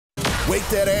Wake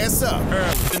that ass up.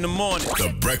 Early in the morning.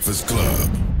 The Breakfast Club.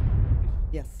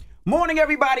 Yes. Morning,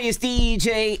 everybody. It's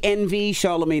DJ NV,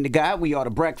 Charlamagne the Guy. We are the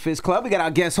Breakfast Club. We got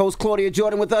our guest host, Claudia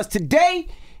Jordan, with us today.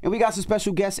 And we got some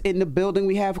special guests in the building.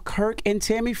 We have Kirk and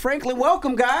Tammy Franklin.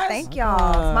 Welcome, guys. Thank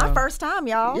y'all. It's my first time,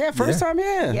 y'all. Yeah, first time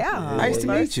here. Yeah. Nice to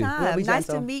meet you. Well, nice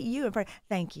to meet you.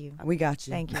 Thank you. We got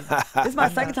you. Thank you. This is my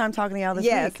second time talking to y'all this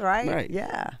Yes, week. right?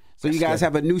 Yeah. So you guys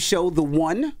have a new show, The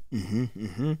One.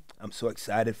 I'm so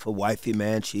excited for wifey,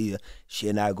 man. She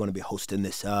and I are going to be hosting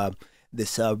this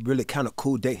really kind of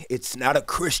cool date. It's not a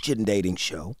Christian dating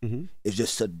show. It's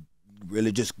just a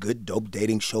really just good, dope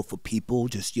dating show for people.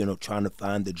 Just trying to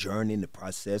find the journey and the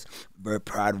process. Very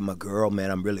proud of my girl, man.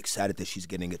 I'm really excited that she's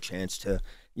getting a chance to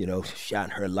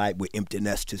shine her light. We're empty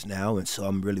nesters now, and so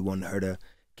I'm really wanting her to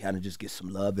kind of just get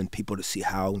some love and people to see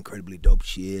how incredibly dope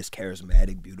she is,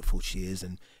 charismatic, beautiful she is,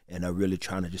 and I'm really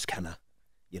trying to just kind of,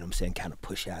 kind of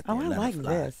push out there. Oh, I like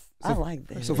this. I like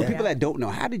this. So for people that don't know,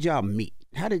 how did y'all meet?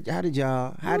 How did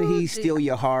he steal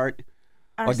your heart?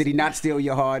 Or did he not steal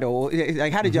your heart? Or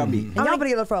like, how did y'all meet? And y'all been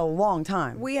together for a long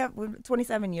time. We've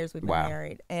 27 years we've been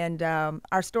married, and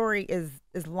our story is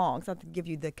long. So I have to give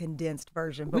you the condensed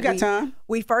version. But we got time.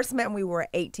 We first met when we were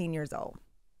 18 years old.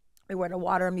 We were at a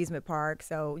water amusement park,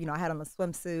 so I had on a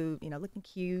swimsuit, looking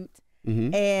cute,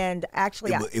 and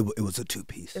actually it was a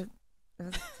two-piece.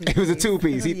 It was a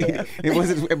two-piece. It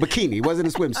wasn't a bikini. It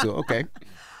wasn't a swimsuit. Okay.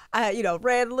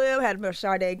 Red lip, had a little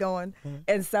Sade going.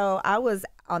 And so I was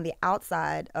on the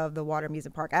outside of the water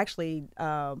amusement park. Actually,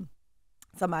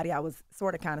 somebody I was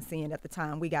sort of kind of seeing at the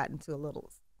time, we got into a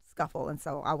little scuffle. And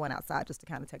so I went outside just to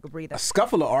kind of take a breather. A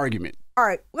scuffle or argument? All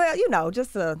right. Well,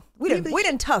 just we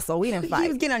didn't tussle. We didn't fight. He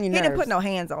was getting on your nerves. He didn't put no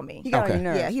hands on me. He got on your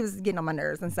nerves. Yeah, he was getting on my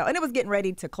nerves. And it was getting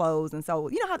ready to close. And so,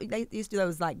 how they used to do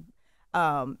those like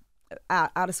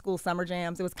out of school summer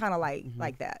jams. It was kind of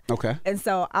like that. Okay. And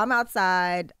so I'm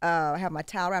outside, I have my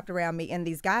towel wrapped around me, and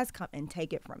these guys come and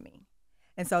take it from me.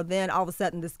 And so then all of a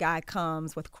sudden this guy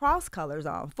comes with cross colors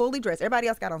on, fully dressed. Everybody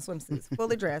else got on swimsuits,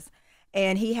 fully dressed.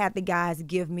 And he had the guys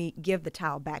give the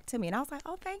towel back to me. And I was like,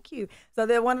 oh, thank you. So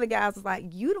then one of the guys was like,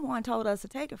 you the one told us to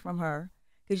take it from her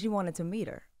because you wanted to meet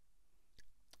her.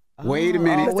 Wait a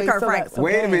minute. Mr. Kirk Franklin.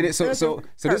 Wait a minute. So Mr.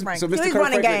 He's Kirk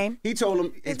running Franklin, game. he told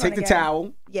him, He's take the running game.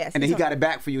 towel. Yes. And then he got it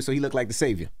back for you, so he looked like the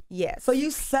savior. Yes. So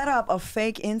you set up a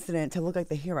fake incident to look like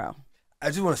the hero. I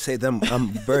just want to say I'm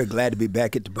very glad to be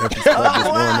back at the Breakfast Club this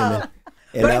morning.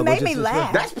 And But it made me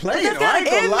laugh. That's playing, though. I ain't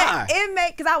gonna lie. It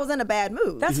made, because I was in a bad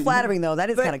mood. That's flattering, though. That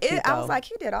is kind of cute, though. I was like,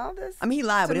 he did all this. I mean, he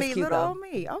lied, to but it's me, cute, little though. old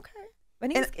me. Okay.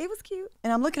 But it was cute.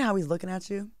 And I'm looking how he's looking at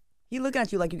you. He looking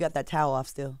at you like you got that towel off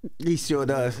still. He sure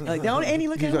does. Like, don't Andy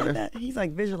look at him like that? He's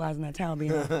like visualizing that towel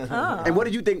being off. And what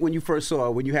did you think when you first saw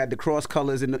it, when you had the cross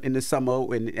colors in the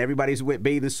summer and everybody's with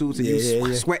bathing suits and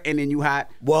you sweating and you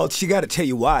hot? Well, she got to tell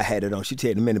you why I had it on. She'll tell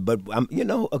you in a minute. But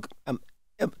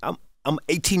I'm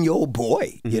 18-year-old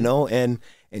boy, and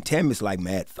Tammy's like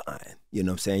mad fine, you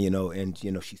know what I'm saying,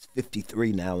 and she's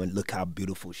 53 now, and look how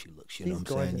beautiful she looks, you know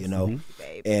what I'm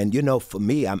saying, and for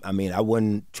me, I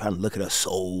wasn't trying to look at her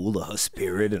soul or her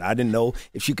spirit, and I didn't know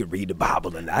if she could read the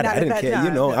Bible, and I didn't care,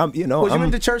 Was you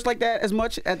into church like that as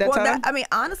much at that time?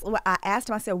 Honestly, I asked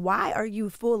him, I said, why are you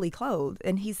fully clothed?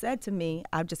 And he said to me,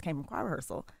 I just came from choir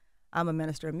rehearsal. I'm a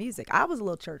minister of music. I was a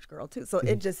little church girl too, so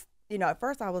it just. At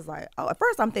first I was like, at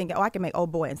first I'm thinking, I can make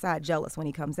old boy inside jealous when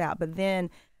he comes out. But then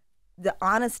the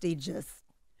honesty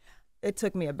it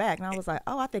took me aback. And I was like,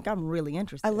 I think I'm really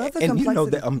interested. I love the and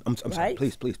complexity. I'm sorry,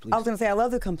 please. I was going to say, I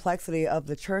love the complexity of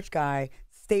the church guy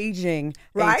staging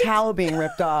Right? a towel being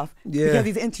ripped off because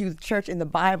he's into church in the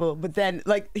Bible. But then,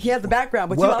 he has the background.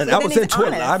 But well, you also, and I was he's into a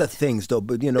honest. lot of things, though.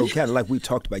 But, kind of like we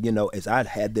talked about, as I'd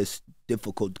had this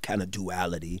difficult kind of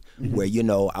duality where,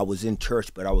 I was in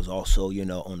church, but I was also,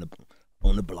 on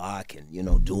the block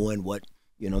and, doing what,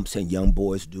 I'm saying, young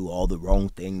boys do, all the wrong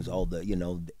things, all the,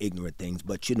 the ignorant things,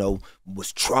 but,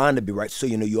 was trying to be right. So,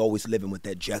 you're always living with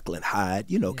that Jekyll and Hyde,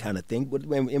 kind of thing. But,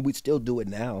 and we still do it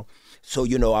now. So,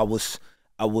 I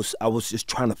was just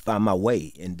trying to find my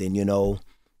way. And then,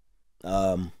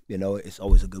 it's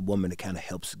always a good woman that kind of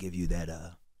helps give you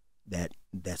that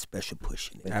special push.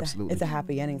 Absolutely. It's a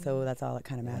happy ending, so that's all that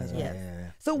kind of matters. Yes.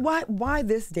 So why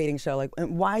this dating show?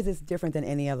 And why is this different than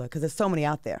any other? Because there's so many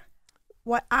out there.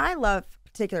 What I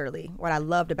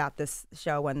loved about this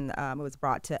show when it was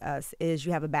brought to us is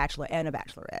you have a bachelor and a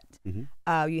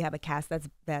bachelorette. You have a cast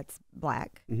that's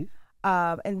black.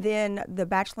 And then the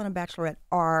bachelor and bachelorette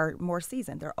are more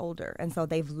seasoned. They're older. And so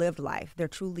they've lived life. They're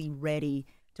truly ready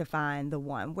to find the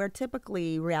one. Where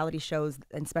typically reality shows,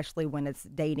 and especially when it's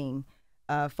dating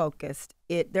focused,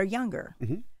 they're younger.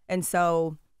 And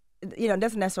so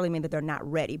doesn't necessarily mean that they're not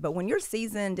ready. But when you're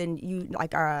seasoned and you,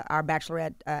 like our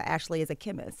bachelorette, Ashley is a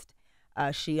chemist.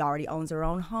 She already owns her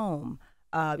own home.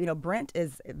 Brent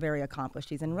is very accomplished.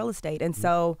 He's in real estate. And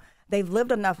so they've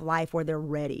lived enough life where they're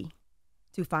ready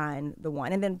to find the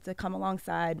one. And then to come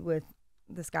alongside with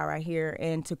this guy right here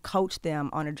and to coach them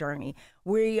on a journey.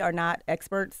 We are not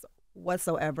experts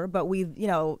whatsoever, but we've,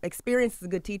 experience is a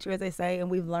good teacher, as they say, and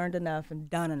we've learned enough and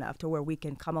done enough to where we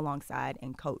can come alongside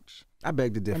and coach. I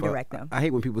beg to differ. And direct them. I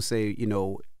hate when people say,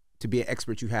 to be an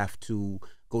expert, you have to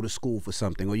go to school for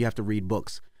something or you have to read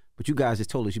books. But you guys just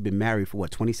told us you've been married for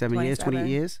what, 27 years, 20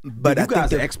 years? But you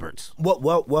guys are experts.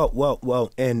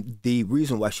 Well, and the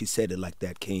reason why she said it like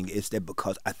that, King, is that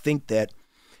because I think that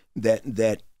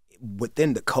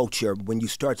within the culture, when you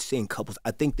start seeing couples, I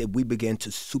think that we begin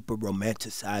to super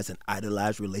romanticize and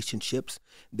idolize relationships,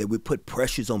 that we put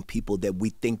pressures on people that we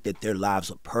think that their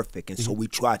lives are perfect. And so we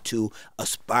try to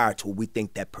aspire to what we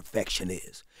think that perfection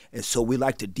is. And so we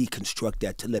like to deconstruct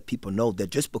that to let people know that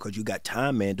just because you got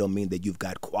time, man, don't mean that you've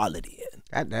got quality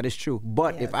in. That is true.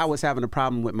 But if I was having a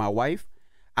problem with my wife,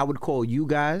 I would call you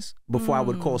guys before I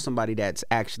would call somebody that's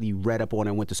actually read up on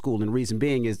and went to school. And the reason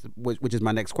being is, which is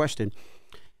my next question,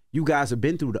 you guys have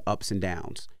been through the ups and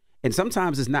downs. And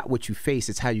sometimes it's not what you face,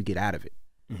 it's how you get out of it.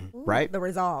 Right? The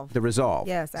resolve. The resolve.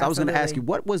 Yes, so I was going to ask you, absolutely.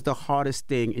 what was the hardest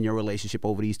thing in your relationship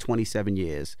over these 27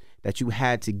 years that you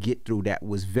had to get through that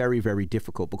was very, very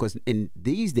difficult? Because in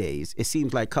these days, it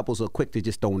seems like couples are quick to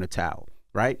just throw in the towel,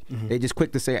 right? They're just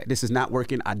quick to say, this is not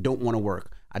working. I don't want to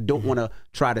work. I don't want to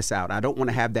try this out. I don't want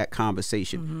to have that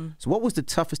conversation. So what was the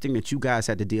toughest thing that you guys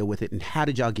had to deal with it, and how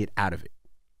did y'all get out of it?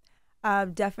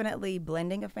 Definitely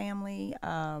blending a family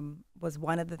was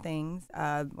one of the things.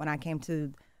 When I came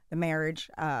to the marriage,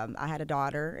 I had a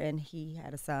daughter and he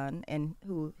had a son, and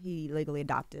who he legally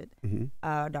adopted,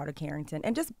 daughter Carrington.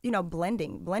 And just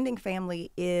blending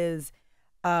family is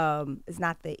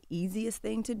not the easiest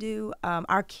thing to do.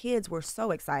 Our kids were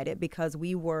so excited because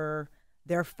we were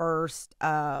their first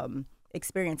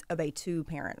experience of a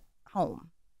 2-parent home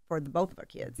for both of our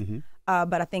kids.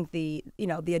 But I think the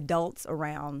adults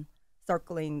around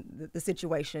circling the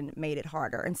situation made it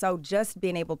harder. And so just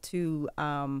being able to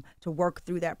work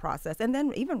through that process. And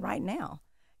then even right now,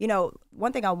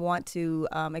 one thing I want to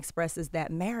express is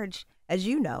that marriage, as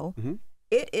you know,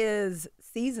 it is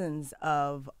seasons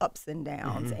of ups and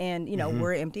downs. And,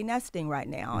 we're empty nesting right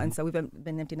now. And so we've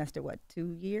been empty nested,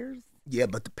 2 years? Yeah,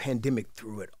 but the pandemic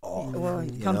threw it off. Well,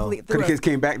 Because the kids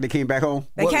came back, they came back home?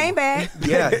 They came back.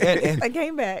 Yeah, and They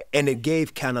came back. And it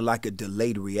gave kind of like a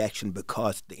delayed reaction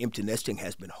because the empty nesting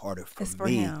has been harder for It's for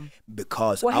me. him.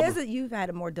 Because Well, you've had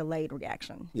a more delayed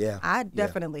reaction. Yeah, I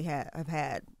definitely have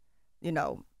had,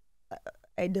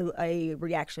 a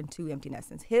reaction to empty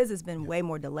nestings. His has been way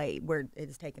more delayed, where it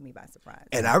has taken me by surprise.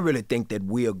 and I really think that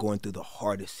we are going through the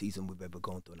hardest season we've ever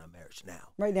gone through in our marriage now.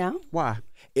 Right now? Why?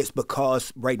 It's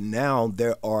because right now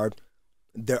there are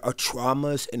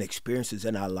traumas and experiences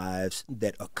in our lives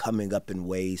that are coming up in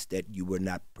ways that you were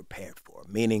not prepared for.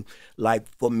 Meaning, like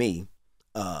for me,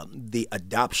 the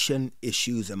adoption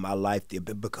issues in my life,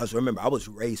 because remember, I was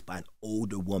raised by an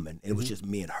older woman, and it was just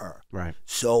me and her. Right.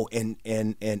 So, and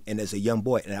as a young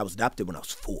boy, and I was adopted when I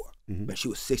was 4, but she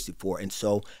was 64, and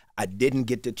so I didn't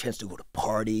get the chance to go to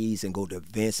parties and go to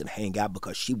events and hang out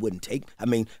because she wouldn't take. I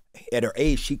mean, at her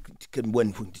age, she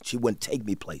wouldn't take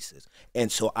me places, and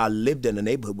so I lived in a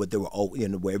neighborhood where there were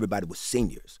where everybody was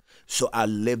seniors. So I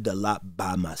lived a lot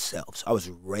by myself. So I was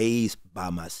raised by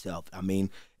myself. I mean,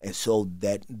 and so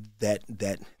that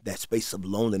space of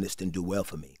loneliness didn't do well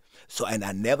for me. So, and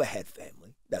I never had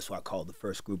family. That's why I called the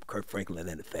first group Kirk, Franklin,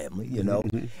 and the family,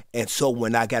 And so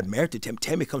when I got married to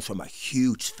Tammy comes from a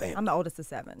huge family. I'm the oldest of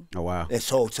 7. Oh, wow. And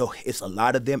so it's a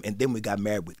lot of them. And then we got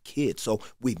married with kids. So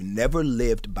we've never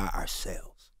lived by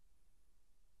ourselves.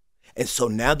 And so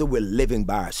now that we're living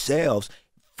by ourselves,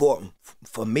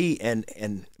 for me, and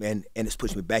it's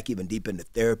pushed me back even deeper into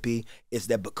therapy, is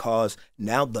that because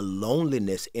now the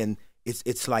loneliness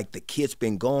it's like the kids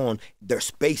been gone, their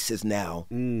spaces now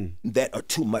that are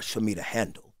too much for me to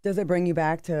handle. Does it bring you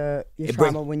back to your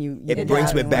trauma when you It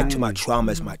brings me back to my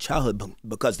trauma as my childhood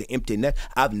because the empty net,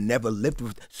 I've never lived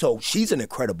with. So she's an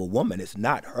incredible woman. It's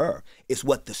not her. It's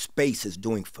what the space is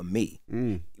doing for me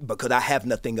because I have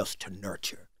nothing else to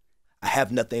nurture. I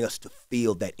have nothing else to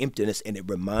feel that emptiness, and it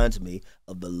reminds me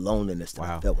of the loneliness that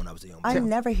I felt when I was a young I man.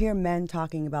 never hear men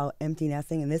talking about empty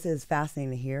nesting, and this is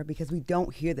fascinating to hear because we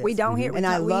don't hear this. We don't hear, and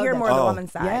we hear more the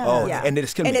woman's side. Yeah. And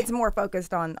it's more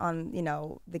focused on you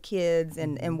know, the kids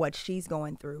and what she's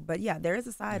going through. But yeah, there is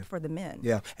a side for the men.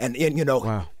 Yeah, and you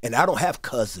know, and I don't have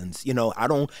cousins. You know, I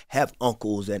don't have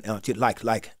uncles and aunties.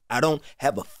 Like I don't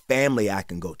have a family I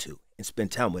can go to and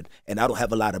spend time with, and I don't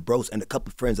have a lot of bros. And a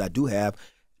couple of friends I do have,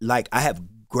 like I have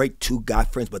great 2 guy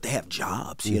friends, but they have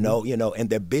jobs, you know, and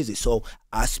they're busy. So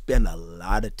I spend a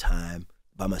lot of time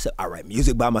by myself. I write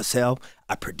music by myself.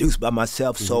 I produce by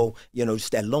myself. So, you know,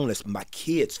 just that loneliness. My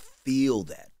kids feel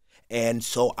that. And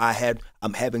so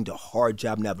I'm having the hard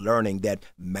job now of learning that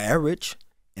marriage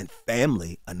and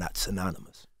family are not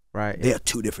synonymous. Right. They are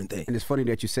 2 different things. And it's funny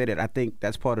that you said that. I think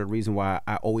that's part of the reason why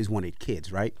I always wanted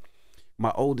kids, right?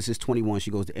 My oldest is 21.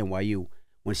 She goes to NYU.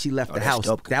 When she left the house,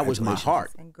 that was my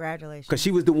heart. Congratulations. Because she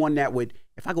was the one that would,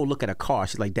 if I go look at a car,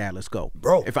 she's like, Dad, let's go.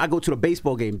 Bro. If I go to the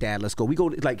baseball game, Dad, let's go. We go,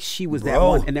 like, she was that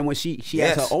one. And then when she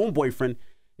has her own boyfriend,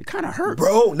 it kind of hurt.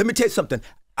 Bro, let me tell you something.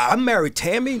 I married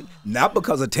Tammy not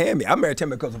because of Tammy. I married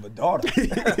Tammy because of her daughter.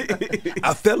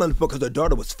 I fell in because her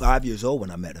daughter was 5 years old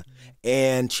when I met her.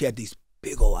 And she had these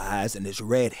big old eyes and this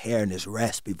red hair and this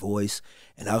raspy voice.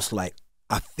 And I was like,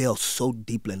 I fell so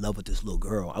deeply in love with this little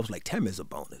girl. I was like, Tammy's a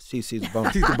bonus. She's a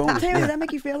bonus. She's the bonus. Tammy, does that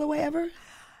make you feel the way ever?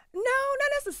 No,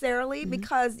 not necessarily,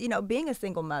 because, you know, being a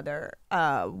single mother,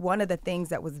 one of the things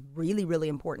that was really, really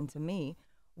important to me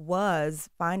was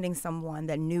finding someone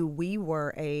that knew we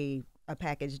were a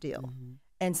package deal,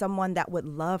 and someone that would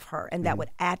love her and that would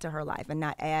add to her life and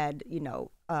not add, you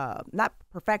know, not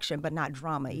perfection, but not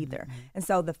drama either. And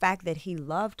so the fact that he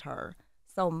loved her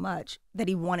so much that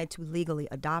he wanted to legally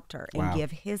adopt her and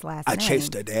give his last name. I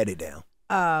chased her daddy down.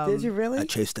 Did you really? I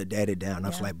chased her daddy down. I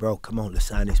was like, bro, come on, let's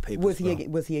sign these papers.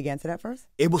 Was he against it at first?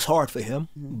 It was hard for him,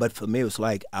 but for me, it was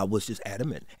like I was just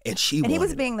adamant, and he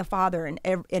was being the father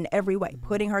in every way,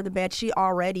 putting her to bed. She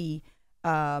already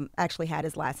actually had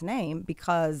his last name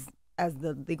because as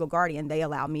the legal guardian, they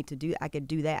allowed me to I could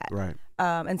do that. Right.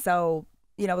 And so,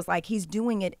 you know, it's like he's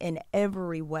doing it in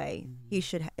every way he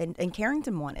should, and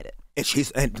Carrington wanted it.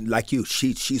 And like you,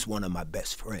 she's one of my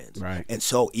best friends. Right. And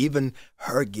so even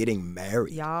her getting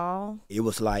married, y'all, it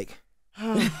was like,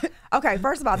 okay.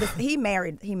 First of all, he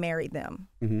married them,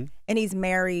 and he's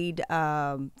married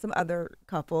some other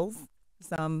couples.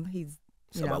 Some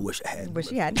I wish I had. Wish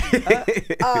he had.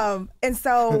 And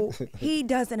so he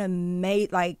does an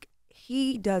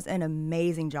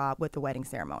amazing job with the wedding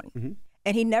ceremony,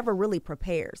 and he never really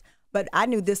prepares. But I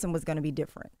knew this one was going to be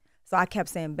different, so I kept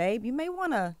saying, "Babe, you may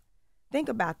want to think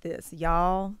about this,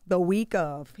 y'all." The week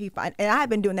of and I had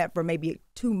been doing that for maybe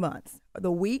 2 months.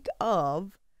 The week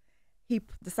of, he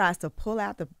decides to pull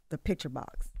out the picture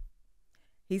box.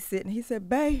 He's sitting. He said,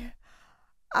 "Babe,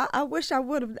 I wish I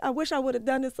would have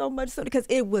done it so much sooner," because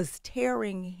it was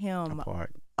tearing him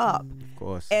apart. Up. Of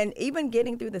course. And even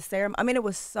getting through the ceremony, I mean, it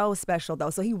was so special though.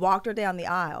 So he walked her down the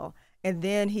aisle, and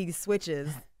then he switches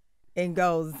and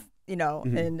goes, you know,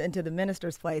 into the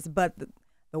minister's place. But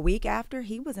the week after,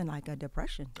 he was in like a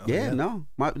depression. No.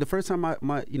 The first time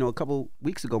my you know, a couple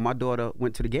weeks ago, my daughter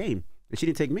went to the game, and she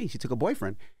didn't take me. She took a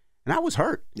boyfriend, and I was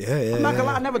hurt. I'm not gonna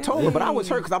lie, I never told her, but I was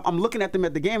hurt because I'm looking at them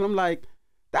at the game, and I'm like,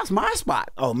 that's my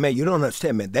spot. Oh man, you don't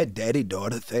understand, man. That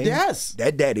daddy-daughter thing. Yes.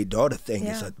 That daddy-daughter thing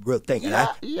is a real thing.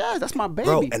 Yeah, that's my baby.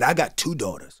 Bro, and I got 2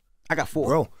 daughters. I got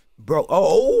 4. Bro.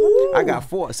 Oh. I got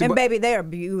 4. And baby, they are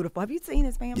beautiful. Have you seen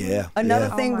his family? Yeah. Another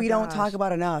thing we don't talk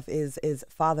about enough is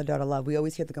father-daughter love. We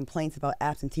always hear the complaints about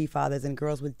absentee fathers and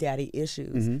girls with daddy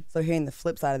issues. So hearing the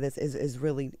flip side of this is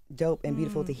really dope and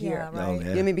beautiful to hear. Yeah, right. You know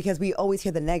what I mean? Because we always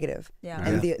hear the negative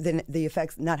and the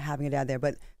effects not having a dad there.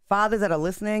 But fathers that are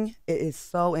listening, it is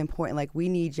so important. Like, we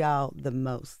need y'all the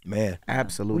most. Man.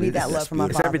 Absolutely. We need that love from our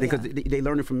It's father. everything, because they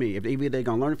learn it from me. If they're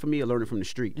going to learn it from me or learn it from the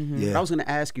street. But I was going to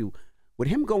ask you, with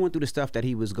him going through the stuff that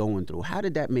he was going through, how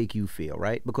did that make you feel,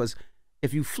 right? Because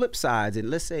if you flip sides,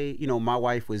 and let's say, you know, my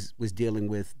wife was dealing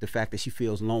with the fact that she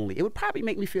feels lonely, it would probably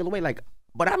make me feel away, like,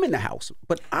 but I'm in the house,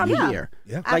 but I'm here.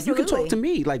 Yeah. Like, you can talk to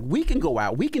me. Like, we can go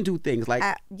out. We can do things. Like,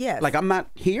 yes. Like, I'm not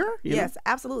here. You know?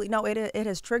 Absolutely. No, it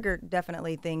has triggered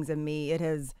definitely things in me. It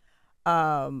has,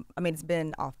 I mean, it's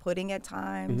been off-putting at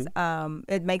times.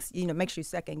 It makes you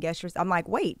second guess yourself. I'm like,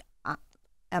 wait,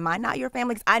 am I not your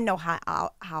family? 'Cause I know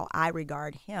how I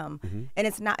regard him, and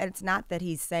it's not that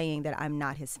he's saying that I'm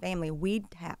not his family.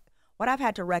 What I've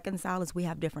had to reconcile is we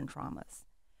have different traumas,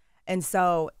 and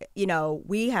so, you know,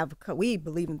 we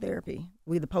believe in therapy.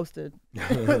 We the poster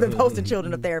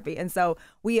children of therapy, and so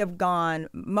we have gone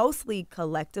mostly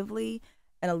collectively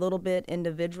and a little bit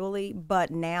individually,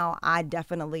 but now I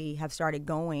definitely have started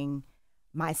going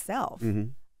myself.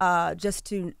 Just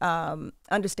to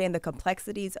understand the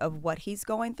complexities of what he's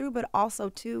going through, but also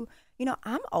to, you know,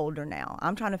 I'm older now.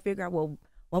 I'm trying to figure out, well,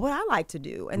 what would I like to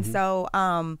do? And so,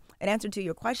 in answer to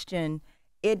your question,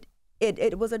 it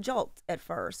was a jolt at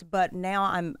first, but now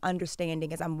I'm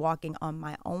understanding as I'm walking on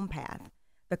my own path,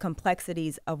 the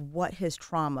complexities of what his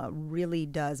trauma really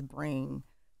does bring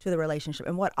to the relationship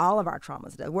and what all of our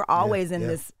traumas do. We're always in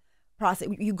this process.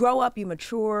 You grow up, you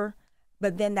mature,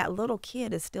 but then that little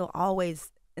kid is still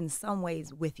always in some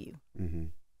ways with you.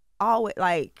 Always,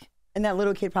 like, and that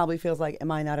little kid probably feels like,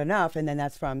 am I not enough? And then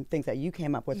that's from things that you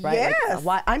came up with, right? Yes. Like,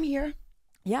 why I'm here.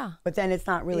 Yeah. But then it's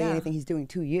not really anything he's doing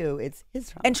to you. It's his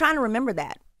trauma. And trying to remember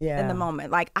that in the moment.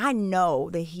 Like, I know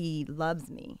that he loves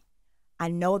me. I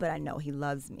know he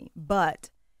loves me. But,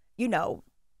 you know,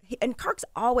 and Kirk's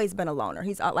always been a loner.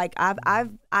 He's like,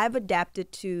 I've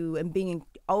adapted to and being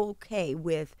okay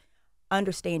with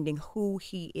understanding who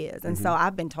he is. And so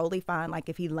I've been totally fine. Like,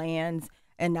 if he lands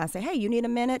and I say, hey, you need a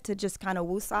minute to just kind of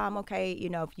woosah, I'm okay. You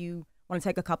know, if you want to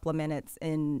take a couple of minutes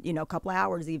and, you know, a couple of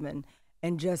hours even,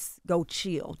 and just go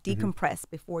chill, decompress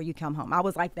before you come home. I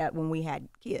was like that when we had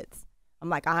kids. I'm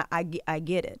like, I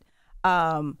get it.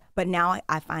 But now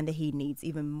I find that he needs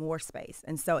even more space.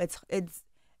 And so it's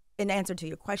in answer to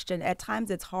your question, at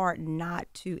times it's hard not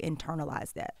to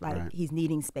internalize that. Like, he's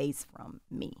needing space from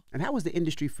me. And how was the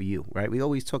industry for you, right? We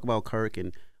always talk about Kirk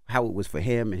and how it was for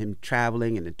him and him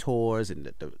traveling and the tours and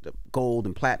the gold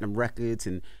and platinum records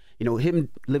and, you know, him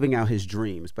living out his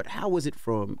dreams. But how was it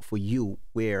for you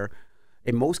where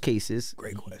in most cases,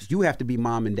 great question, you have to be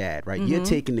mom and dad, right? You're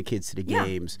taking the kids to the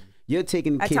games. You're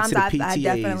taking the kids to the PTAs. I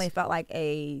definitely felt like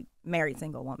a married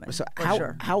single woman. So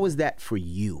sure. How was that for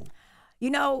you?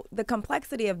 You know, the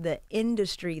complexity of the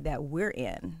industry that we're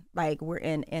in, like, we're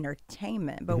in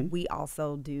entertainment, but we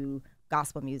also do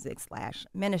gospel music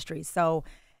 / ministry. So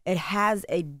it has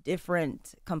a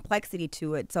different complexity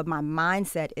to it. So my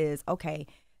mindset is, okay,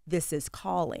 this is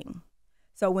calling.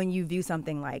 So when you view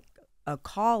something like a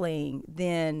calling,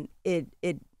 then it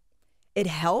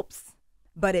helps,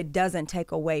 but it doesn't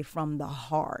take away from the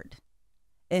hard.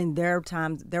 And there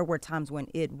were times when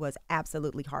it was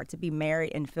absolutely hard to be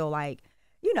married and feel like,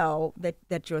 you know,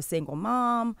 that you're a single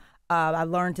mom. I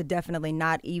learned to definitely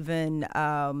not even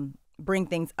bring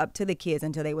things up to the kids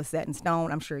until they were set in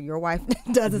stone. I'm sure your wife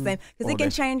does the same, because it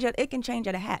can change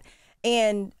at a hat.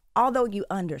 And although you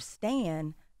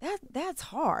understand, that's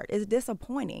hard. It's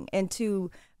disappointing. And to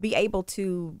be able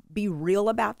to be real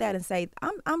about that and say,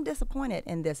 I'm disappointed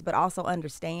in this, but also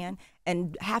understand,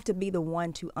 and have to be the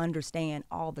one to understand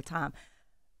all the time.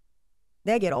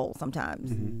 They get old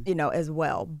sometimes, you know, as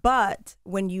well. But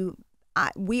when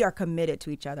we are committed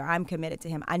to each other. I'm committed to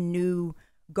him. I knew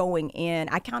going in,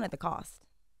 I counted the cost.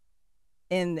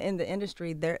 In the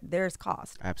industry, there's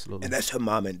cost. Absolutely. And that's her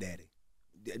mom and daddy.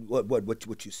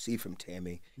 What you see from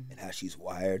Tammy and how she's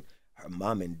wired, her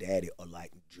mom and daddy are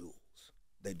like jewels.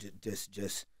 They just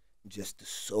the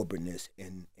soberness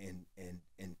and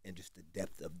just the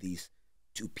depth of these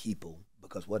two people.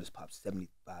 Because what is Pop,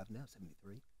 75 now,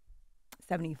 73?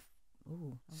 70.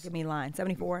 Ooh, don't give me a line.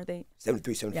 74, I think.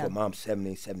 73, 74. Yeah. Mom's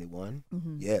 70, 71.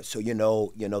 Yeah. So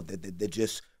they're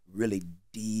just really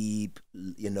deep,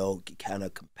 kind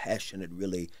of compassionate,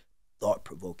 really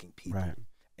thought-provoking people. Right.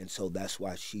 And so that's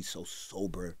why she's so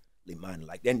soberly minded.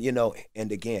 Like, and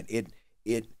and again,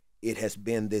 it has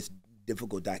been this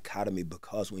difficult dichotomy,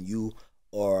 because when you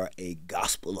are a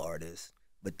gospel artist,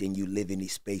 but then you live in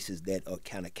these spaces that are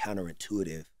kind of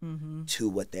counterintuitive to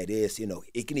what that is,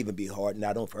 it can even be hard,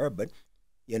 not only for her, but,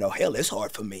 hell, it's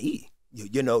hard for me,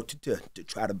 to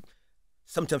try to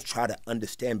sometimes try to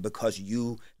understand, because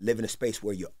you live in a space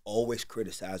where you're always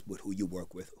criticized with who you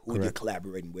work with, who Correct. You're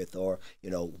collaborating with, or,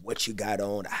 what you got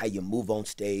on, how you move on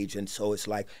stage. And so it's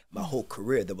like my whole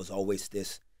career, there was always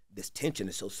this tension.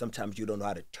 And so sometimes you don't know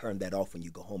how to turn that off when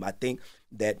you go home. I think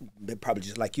that probably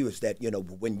just like you is that,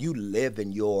 when you live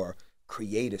in your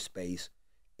creative space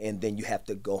and then you have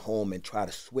to go home and try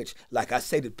to switch. Like I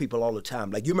say to people all the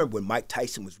time, like, you remember when Mike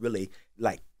Tyson was really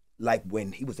like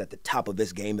when he was at the top of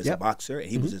his game as a boxer, and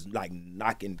he was just like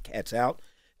knocking cats out.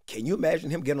 Can you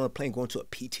imagine him getting on a plane going to a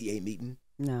PTA meeting?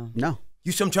 No.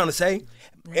 You see what I'm trying to say?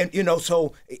 And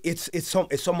so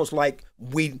it's almost like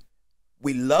we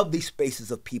love these spaces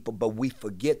of people, but we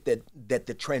forget that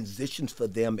the transitions for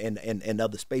them and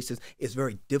other spaces is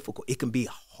very difficult. It can be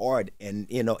hard and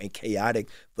and chaotic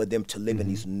for them to live in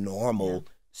these normal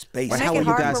spaces. Make it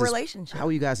hard for relationships. How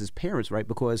are you guys as parents, right?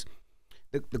 Because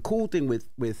the cool thing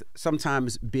with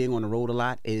sometimes being on the road a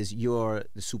lot is you're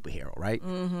the superhero, right?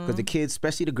 Because the kids,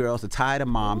 especially the girls, are tired of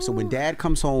mom. So when dad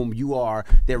comes home,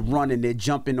 they're running, they're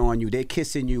jumping on you, they're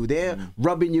kissing you, they're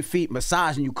rubbing your feet,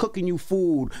 massaging you, cooking you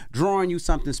food, drawing you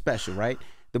something special, right?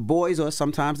 The boys are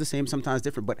sometimes the same, sometimes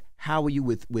different. But how are you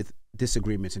with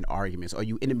disagreements and arguments? Are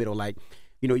you in the middle? Like,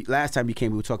 you know, last time you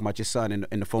came, we were talking about your son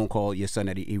and the phone call, your son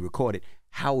that he recorded.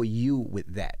 How are you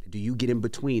with that? Do you get in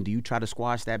between? Do you try to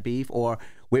squash that beef? Or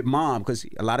with mom? Because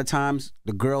a lot of times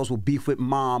the girls will beef with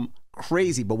mom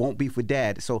crazy, but won't beef with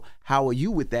dad. So how are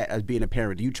you with that as being a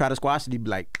parent? Do you try to squash it? Do you be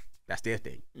like, that's their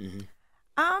thing?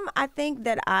 I think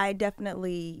that I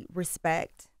definitely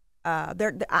respect.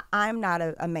 I'm not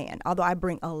a man, although I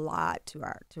bring a lot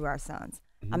to our sons.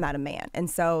 I'm not a man, and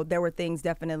so there were things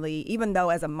definitely. Even though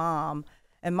as a mom.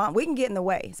 And mom, we can get in the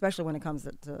way, especially when it comes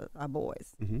to our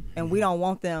boys. And we don't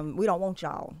want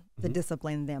y'all to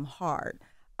discipline them hard.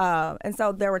 And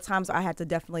so there were times where I had to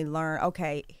definitely learn,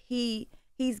 okay,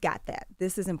 he's got that.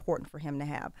 This is important for him to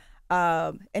have.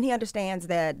 And he understands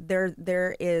that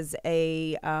there is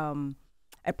a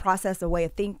process, a way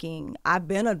of thinking. I've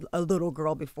been a little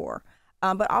girl before.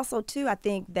 But also, too, I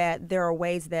think that there are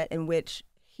ways that in which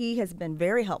he has been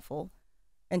very helpful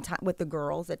with the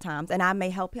girls at times, and I may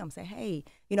help him say, hey,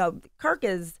 you know, Kirk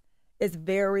is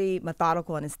very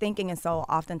methodical in his thinking, and so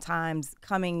oftentimes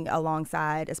coming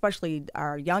alongside, especially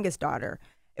our youngest daughter,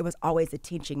 it was always a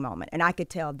teaching moment, and I could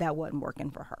tell that wasn't working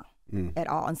for her at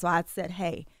all. And so I said,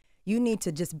 hey, you need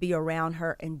to just be around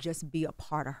her and just be a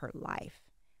part of her life,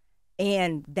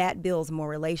 and that builds more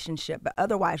relationship, but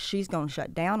otherwise she's going to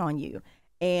shut down on you.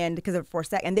 And because for a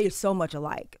second, and they're so much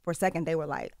alike, for a second they were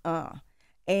like,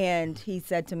 And he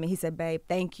said to me, babe,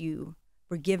 thank you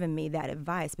for giving me that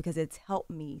advice, because it's helped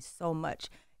me so much.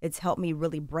 It's helped me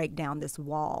really break down this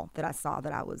wall that I saw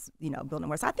that I was, you know,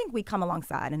 building. So I think we come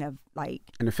alongside and have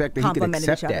and the fact that he could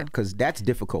accept that, because that's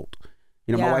difficult.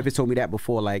 You know, my wife has told me that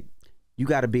before. Like, you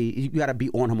gotta be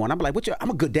on him. I'm like, I'm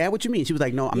a good dad. What you mean? She was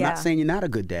like, no, I'm not saying you're not a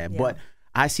good dad, but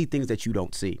I see things that you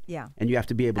don't see. Yeah, and you have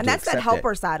to be able to. And that's that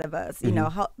helper side of us. You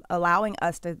know, allowing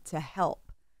us to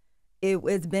help.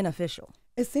 It's beneficial.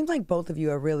 It seems like both of you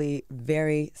are really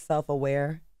very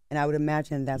self-aware, and I would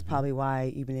imagine that's probably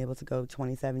why you've been able to go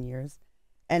 27 years.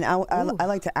 And I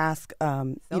like to ask,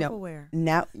 self-aware.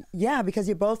 Now, because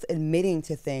you're both admitting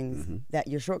to things that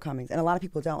your shortcomings, and a lot of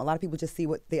people don't. A lot of people just see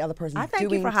what the other person's doing. I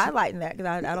thank you for highlighting that, because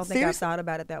I don't think I've thought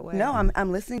about it that way. No,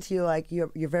 I'm listening to you like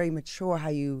you're very mature how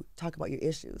you talk about your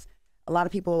issues. A lot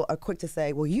of people are quick to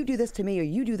say, well, you do this to me, or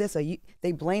you do this, or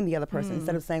they blame the other person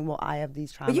instead of saying, well, I have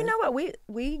these traumas. But you know what?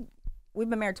 We've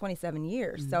been married 27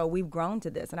 years, so we've grown to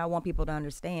this, and I want people to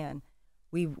understand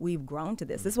we've grown to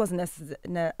this. This wasn't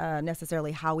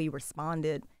necessarily how we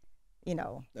responded, you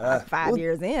know, 5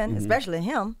 years in, especially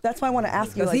him. That's why I want to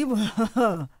ask you,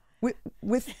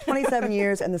 with 27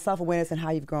 years and the self-awareness and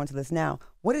how you've grown to this now,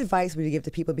 what advice would you give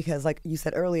to people? Because like you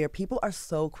said earlier, people are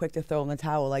so quick to throw in the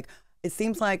towel. Like, it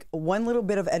seems like one little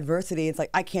bit of adversity, it's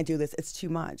like, I can't do this, it's too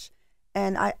much.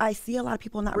 And I see a lot of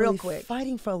people not really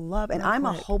fighting for love. And I'm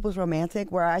a hopeless romantic,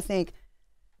 where I think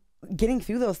getting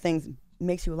through those things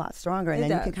makes you a lot stronger. And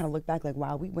then you can kind of look back like,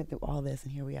 wow, we went through all this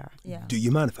and here we are. Yeah. Do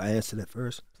you mind if I answer that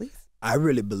first? Please. I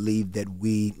really believe that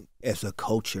we, as a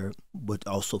culture, would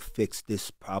also fix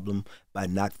this problem by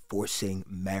not forcing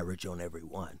marriage on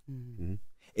everyone.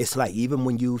 It's like, even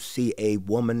when you see a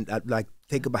woman, like,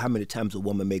 think about how many times a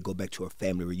woman may go back to her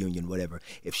family reunion, whatever.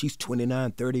 If she's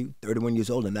 29, 30, 31 years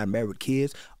old and not married with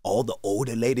kids, all the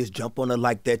older ladies jump on her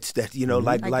like that's you know,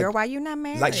 like girl, why you not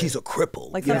married? Like she's a cripple.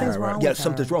 Like something's wrong with her.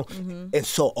 Something's wrong. And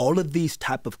so all of these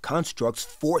type of constructs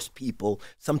force people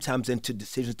sometimes into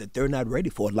decisions that they're not ready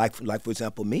for. Like for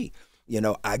example, me. You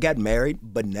know, I got married,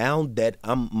 but now that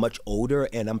I'm much older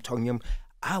and I'm talking to him,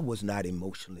 I was not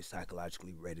emotionally,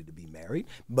 psychologically ready to be married,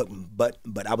 but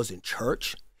I was in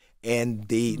church, and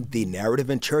the narrative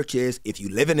in church is, if you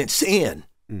living in sin,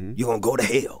 you're gonna go to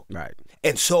hell. Right.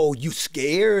 And so you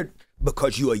scared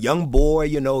because you're a young boy,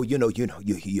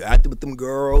 you acted with them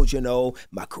girls, you know.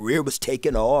 My career was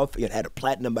taking off, and had a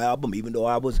platinum album, even though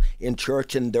I was in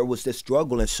church and there was this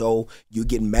struggle. And so you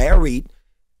get married,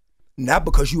 not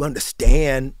because you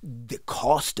understand the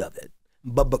cost of it,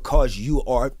 but because you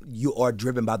are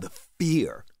driven by the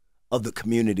fear of the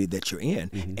community that you're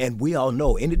in. And we all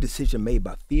know any decision made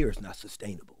by fear is not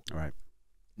sustainable. Right.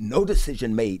 No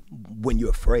decision made when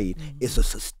you're afraid is a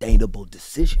sustainable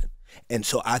decision. And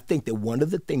so I think that one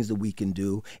of the things that we can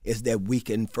do is that we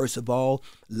can, first of all,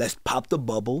 let's pop the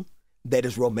bubble. that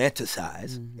is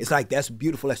romanticized. It's like, that's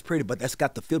beautiful, that's pretty, but that's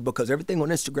got the filter, because everything on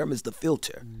Instagram is the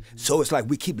filter. So it's like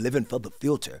we keep living for the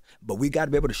filter, but we got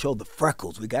to be able to show the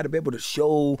freckles. We got to be able to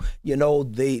show, you know,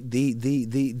 the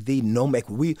no make.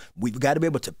 We've got to be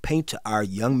able to paint to our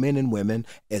young men and women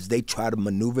as they try to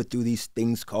maneuver through these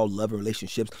things called love and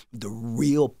relationships, the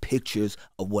real pictures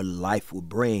of what life will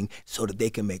bring, so that they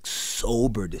can make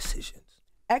sober decisions.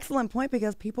 Excellent point,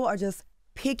 because people are just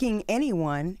picking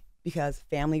anyone because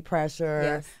family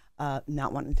pressure,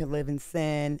 not wanting to live in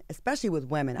sin, especially with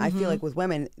women. I feel like with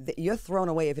women, you're thrown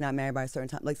away if you're not married by a certain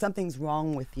time. Like, something's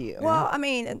wrong with you. Well, I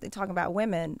mean, talking about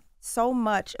women, so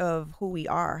much of who we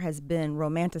are has been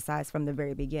romanticized from the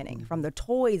very beginning, from the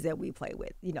toys that we play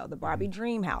with, you know, the Barbie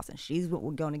dream house, and she's what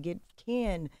we're going to get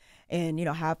Ken, and, you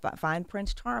know, find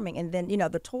Prince Charming. And then, you know,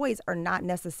 the toys are not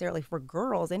necessarily for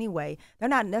girls anyway. They're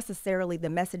not necessarily, the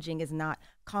messaging is not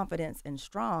confidence and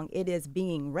strong. It is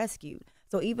being rescued.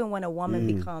 So even when a woman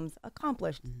becomes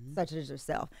accomplished, such as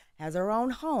yourself, has her own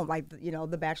home, like, you know,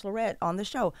 the Bachelorette on the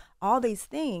show, all these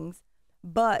things,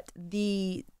 but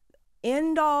the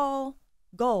end-all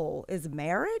goal is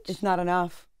marriage. It's not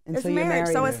enough until It's you're marriage.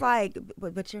 married. So it's like,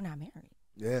 but you're not married.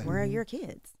 Yeah. Where are your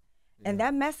kids? And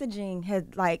that messaging has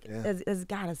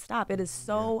got to stop. It is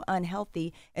so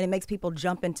unhealthy, and it makes people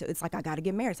jump into, it's like, I got to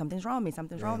get married. Something's wrong with me.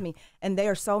 Something's wrong with me. And they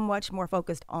are so much more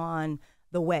focused on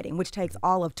the wedding, which takes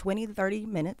all of 20 to 30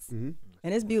 minutes. And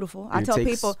it's beautiful. I tell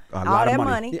people, all that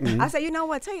money. I say, you know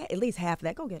what? Take at least half of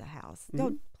that. Go get a house.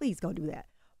 Please go do that.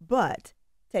 But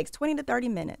it takes 20 to 30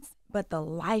 minutes. But the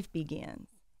life begins.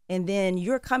 And then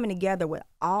you're coming together with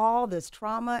all this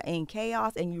trauma and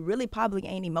chaos, and you really probably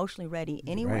ain't emotionally ready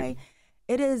anyway. Right.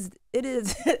 It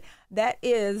is, that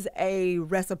is a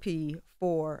recipe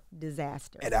for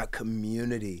disaster. And our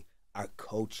community, our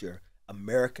culture,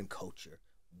 American culture,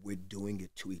 we're doing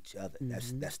it to each other.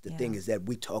 That's the thing, is that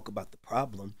we talk about the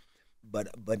problem,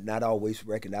 but not always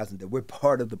recognizing that we're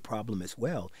part of the problem as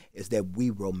well, is that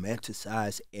we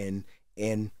romanticize and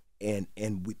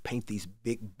we paint these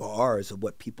big bars of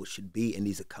what people should be and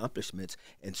these accomplishments.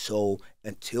 And so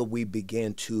until we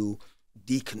begin to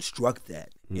deconstruct that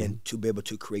and to be able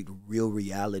to create real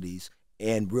realities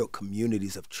and real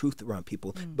communities of truth around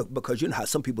people, because you know how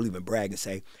some people even brag and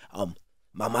say,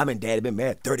 my mom and dad have been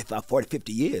married 35, 40,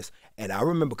 50 years. And I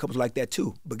remember couples like that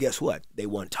too. But guess what? They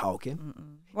weren't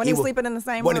talking. Weren't even sleeping in the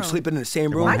same room. Weren't even sleeping in the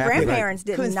same room. My grandparents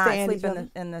did Couldn't not stand sleep each other.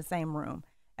 in the same room.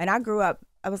 And I grew up,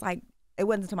 I was like, it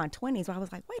wasn't until my 20s where I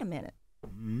was like, wait a minute.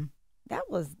 That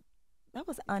was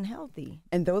unhealthy.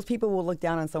 And those people will look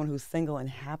down on someone who's single and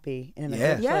happy and in a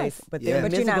good Yes. place, but Yeah. they're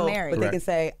But you're not miserable, married. but they Right. can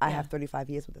say, I have 35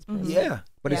 years with this person. Yeah.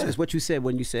 But it's what you said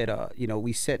when you said, you know,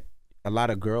 we set a lot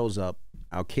of girls up,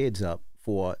 our kids up,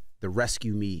 for the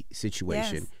rescue me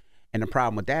situation. Yes. And the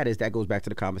problem with that is that goes back to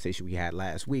the conversation we had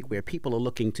last week, where people are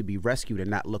looking to be rescued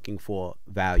and not looking for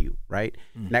value, right?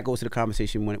 And that goes to the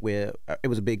conversation where it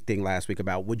was a big thing last week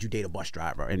about, would you date a bus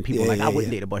driver? And people were like, I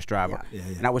wouldn't date a bus driver.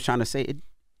 And I was trying to say,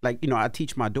 like, you know, I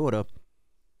teach my daughter,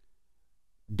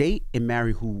 date and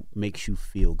marry who makes you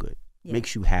feel good,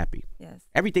 makes you happy. Yes.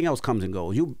 Everything else comes and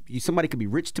goes. Somebody could be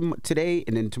rich today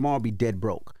and then tomorrow be dead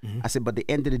broke. I said, but at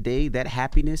the end of the day, that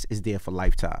happiness is there for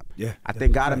lifetime. Yeah. I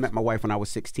thank God I met my wife when I was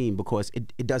 16, because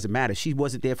it doesn't matter. She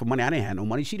wasn't there for money. I didn't have no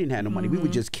money. She didn't have no money. We were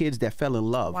just kids that fell in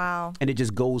love. Wow. And it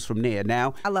just goes from there.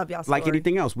 Now, I love y'all's like story.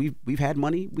 anything else, we've had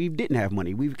money. We didn't have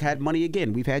money. We've had money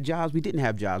again. We've had jobs. We didn't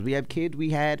have jobs. We have kids.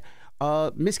 We had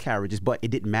miscarriages, but it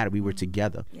didn't matter. We were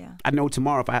together. Yeah. I know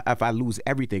tomorrow if I lose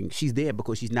everything, she's there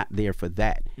because she's not there for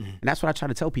that. And that's what I try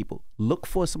to tell people. Look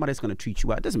for somebody that's going to treat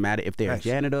you out. It doesn't matter if they're a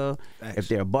janitor, if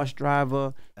they're a bus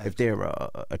driver, if they're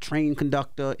a train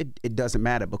conductor. It doesn't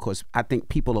matter, because I think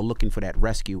people are looking for that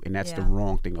rescue, and that's the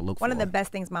wrong thing to look for. One of the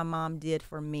best things my mom did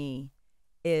for me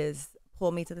is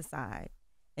pull me to the side.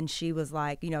 And she was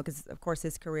like, you know, because of course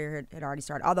his career had already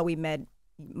started. Although we met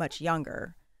much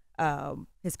younger,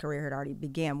 his career had already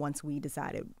began once we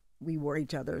decided we were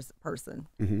each other's person.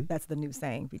 That's the new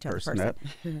saying, each other's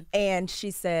person. And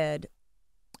she said,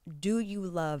 do you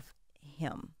love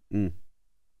him?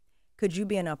 Could you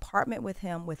be in an apartment with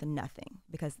him with nothing?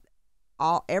 Because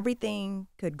everything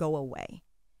could go away.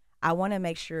 I want to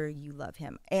make sure you love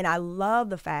him. And I love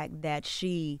the fact that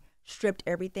she stripped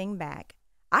everything back.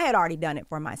 I had already done it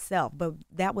for myself, but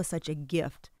that was such a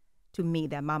gift to me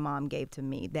that my mom gave to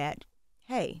me, that,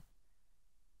 hey,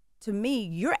 to me,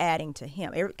 you're adding to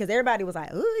him. Because everybody was like,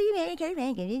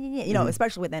 oh, you know,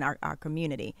 especially within our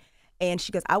community. And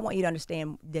she goes, I want you to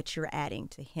understand that you're adding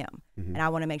to him. And I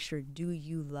want to make sure, do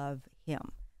you love him?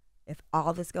 If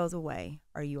all this goes away,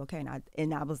 are you okay?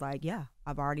 And I was like, yeah,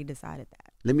 I've already decided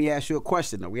that. Let me ask you a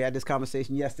question, though. We had this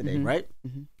conversation yesterday, right?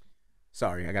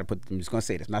 Sorry, I'm just gonna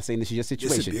say this. I'm not saying this is your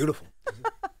situation. This is beautiful.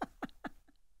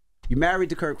 You married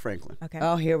to Kirk Franklin. Okay.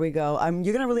 Oh, here we go.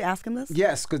 You're gonna really ask him this?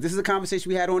 Yes, because this is a conversation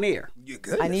we had on air. You're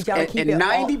good. I need y'all to keep And it.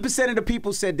 90% of the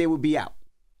people said they would be out.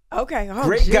 Okay. Oh,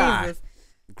 Great Jesus. guy.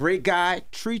 Great guy.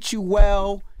 Treats you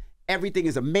well. Everything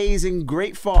is amazing.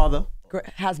 Great father.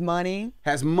 Has money.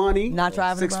 Has money. Not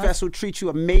driving a bus. Successful. Treats you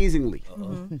amazingly.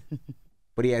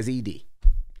 But he has ED.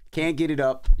 Can't get it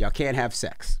up. Y'all can't have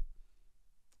sex.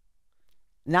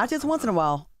 Not just once in a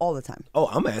while, all the time. Oh,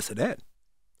 I'm gonna answer that.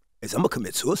 I'm gonna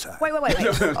commit suicide. Wait. Okay.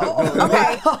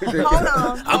 Hold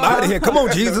on. I'm out of here. Come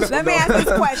on, Jesus. Let me ask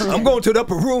this question. I'm going to the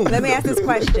upper room. Let me ask this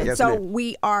question. Yes, so ma'am.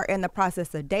 we are in the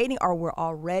process of dating, or we're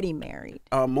already married?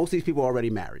 Most of these people are already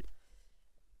married.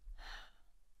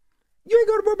 You ain't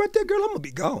gonna worry about that, girl. I'm gonna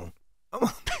be gone.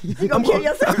 You gonna kill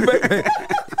yourself?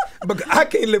 But I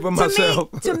can't live with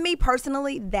myself. To me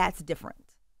personally, that's different.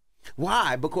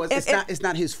 Why? Because it's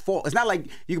not his fault. It's not like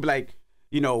you could be like,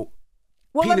 Well,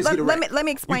 penis get let erect.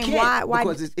 me explain You can't, why.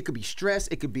 Because it could be stress.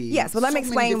 It could be Yes, but let me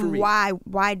so many different explain reasons.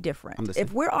 why I'm different. listening.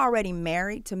 If we're already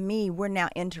married, to me, we're now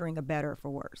entering a better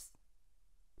for worse.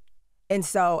 And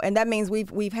that means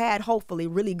we've had hopefully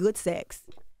really good sex.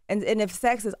 And if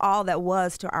sex is all that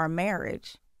was to our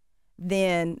marriage,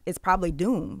 then it's probably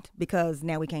doomed because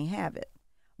now we can't have it.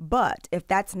 But if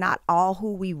that's not all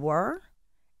who we were,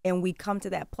 and we come to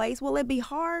that place, will it be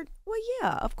hard? Well,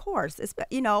 yeah, of course. It's,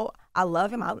 I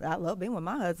love him. I love being with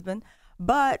my husband.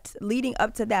 But leading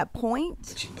up to that point.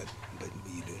 But you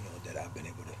do know that I've been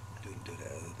able to do the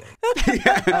other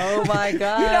thing. Oh my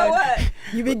God! You know what?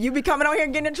 You be coming on here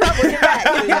and getting in trouble. Get back.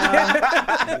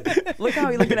 Look how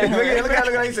he's looking at her. Look at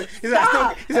him.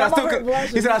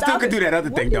 He said, I still could do that other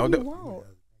thing, though.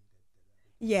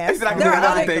 Yes, He said I can do that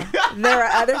other thing. there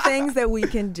are other things that we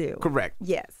can do. Correct.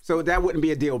 Yes. So that wouldn't be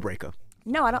a deal breaker.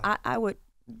 No, I don't. I would.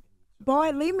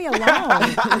 Boy, leave me alone.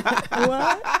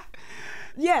 What?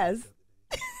 Yes.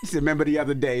 She said, remember the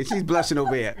other day. She's blushing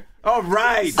over here. All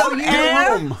right. So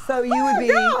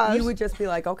gosh. you would just be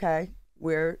like, okay,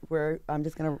 I'm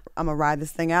gonna ride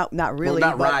this thing out. Not really.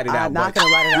 Well, not but ride it out, I'm not but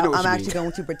gonna ride it you out. know what I'm you actually mean.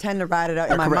 going to pretend to ride it out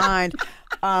in my Correct.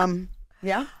 mind.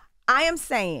 Yeah. I am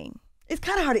saying. It's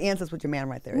kind of hard to answer this with your man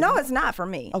right there. No, isn't it? it's not for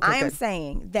me. Okay, I am good.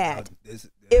 saying that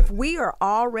if we are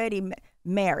already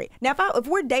married, now if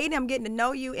we're dating, I'm getting to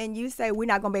know you, and you say we're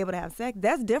not going to be able to have sex,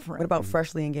 that's different. What about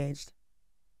freshly engaged?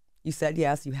 You said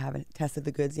yes, you haven't tested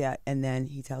the goods yet, and then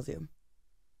he tells you.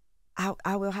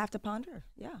 I will have to ponder.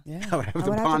 Yeah. I would have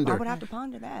to ponder. I would have to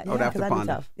ponder that. I would have to that'd be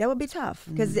ponder. tough. That would be tough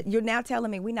because you're now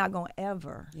telling me we're not going to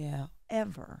ever.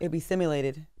 It'd be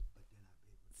simulated.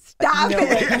 Stop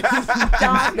it.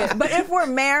 Stop it. But if we're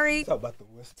married, about the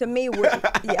whistle. to me,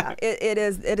 it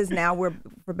is now we're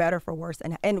for better, for worse.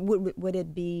 And would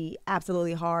it be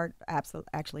absolutely hard?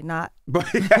 Actually not. But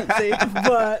See?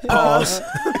 But, Pause.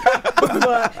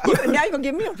 now you're going to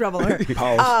get me in trouble.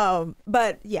 Pause.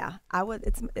 But yeah, I would.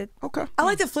 okay. I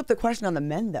like to flip the question on the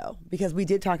men though, because we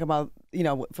did talk about,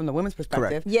 from the women's perspective.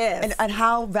 Correct. Yes. And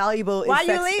how valuable Why is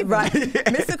you sex? leaving? Right.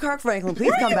 Mr. Kirk Franklin,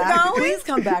 please come you back. going? Please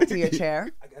come back to your chair.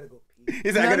 I gotta go pee.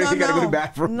 He said, he gotta go to the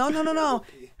bathroom. No.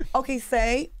 Okay,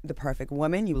 say the perfect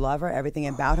woman. You love her. Everything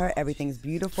about her. Everything's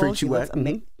beautiful. Treats you She looks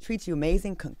well. treats you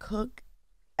amazing. Can cook.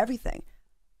 Everything.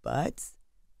 But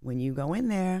when you go in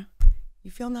there,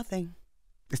 you feel nothing.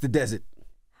 It's the desert.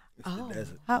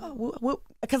 Because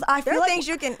I There feel are like things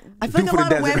you can I feel like a for the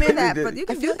lot of desert. women. but you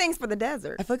can do things for the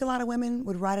desert. I feel like a lot of women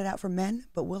would ride it out for men,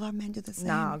 but will our men do the same?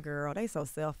 Nah, girl, they so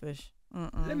selfish.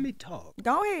 Let me talk.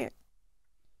 Go ahead.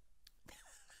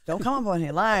 Don't come up on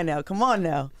here lying now. Come on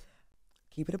now.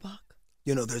 Keep it a buck.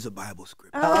 There's a Bible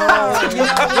script. We're gonna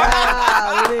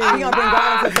bring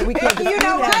God into it so we can't You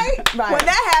know that. what? When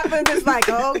that happens, it's like,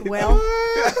 oh well.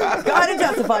 Go ahead and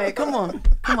justify it. Come on,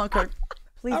 Kirk.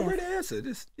 Please. I answer. already answered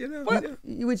this.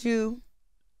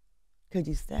 Could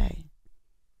you stay?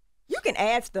 You can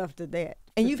add stuff to that.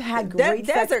 And you've had great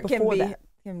sex desert before that.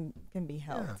 can be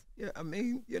helped. Yeah. I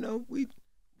mean, we'd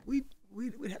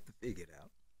have to figure it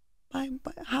out.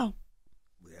 But how?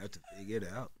 We have to figure it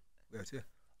out. We have to.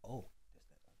 Oh.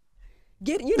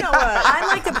 You know what? I'd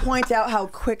like to point out how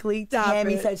quickly Stop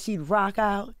Tammy it. said she'd rock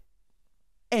out.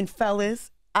 And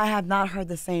fellas, I have not heard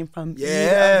the same from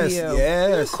Yes. either of you.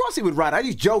 Yes. Of course he would ride out.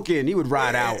 He's joking. He would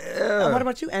ride out. What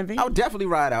about you, Envy? I would definitely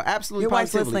ride out. Absolutely. Your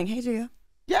wife's positively. listening. Hey, Gia.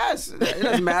 Yes. It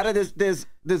doesn't matter.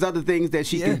 There's other things that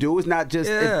she can do. It's not just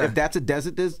if that's a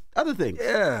desert, there's other things.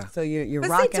 Yeah. So you're But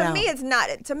see, rocking to out. me, it's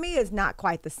not. To me, it's not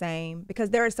quite the same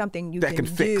because there is something you That can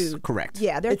do. fix, correct.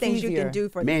 Yeah, there are It's things you easier. can do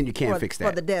for Man, you can't for- fix for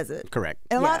that. the desert. Correct.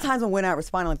 And a lot of Yeah. times when we're not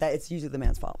responding like that, it's usually the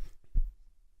man's fault.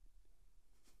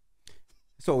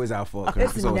 It's always our fault.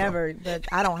 Kirk. It's never, but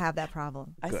I don't have that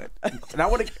problem. Good. And I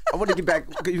want to get back.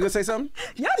 You gonna say something?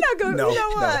 Y'all not good. No, You know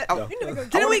what? no. You're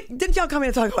not good. Didn't y'all come in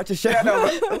and talk about your show? Yeah,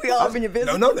 no, we all up in your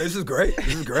business. No, this is great.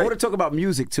 This is I great. want to talk about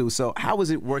music too. So, how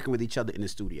is it working with each other in the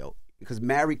studio? Because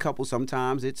married couples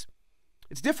sometimes it's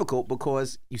difficult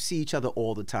because you see each other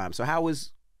all the time. So, how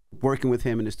is working with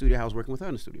him in the studio? How's working with her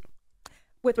in the studio?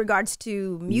 With regards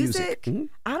to music, Mhm.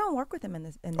 I don't work with him in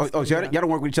this. Oh, so y'all don't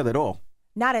work with each other at all?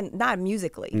 Not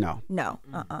musically. No.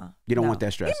 You don't want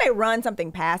that stress. He may run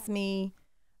something past me.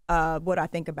 What I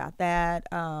think about that.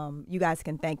 You guys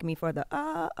can thank me for the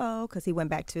because he went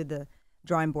back to the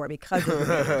drawing board because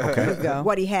of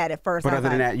what he had at first. But other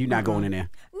than that, you're not going in there.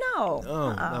 No.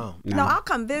 No. I'll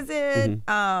come visit.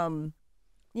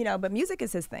 But music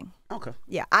is his thing. Okay.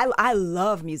 Yeah, I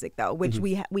love music though, which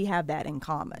we have that in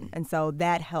common, and so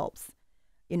that helps.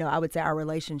 I would say our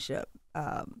relationship.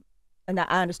 And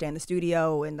I understand the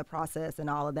studio and the process and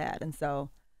all of that, and so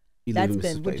that's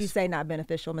been. Would you say not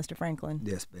beneficial, Mr. Franklin?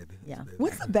 Yes, baby. Yes, Yeah. baby.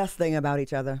 What's the best thing about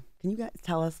each other? Can you guys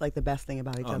tell us like the best thing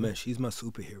about each other? Oh man, she's my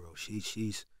superhero.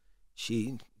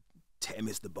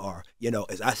 Tammy's the bar.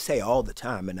 As I say all the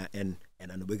time, and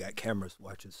I know we got cameras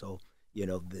watching, so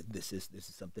this is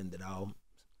something that I'll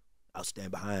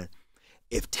stand behind.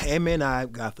 If Tammy and I,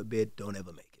 God forbid, don't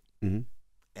ever make it,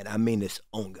 and I mean this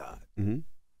on God,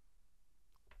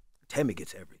 Tammy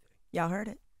gets everything. Y'all heard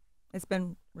it. It's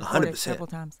been recorded 100%. several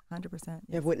times. 100%.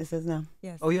 You have witnesses now.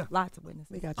 Yes. Oh, yeah. Lots of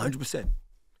witnesses. We got you. 100%.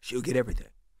 She'll get everything.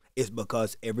 It's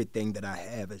because everything that I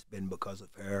have has been because of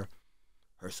her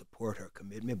support, her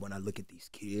commitment. When I look at these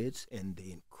kids and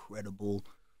the incredible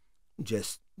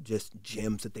just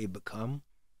gems that they've become,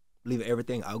 leave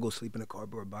everything. I'll go sleep in a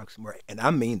cardboard box somewhere. And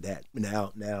I mean that.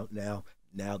 Now,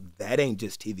 that ain't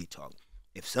just TV talk.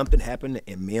 If something happened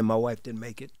and me and my wife didn't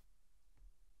make it,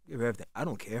 give her everything. I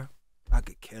don't care. I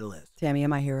could care less. Tammy, you're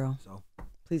my hero. So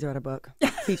Please write a book.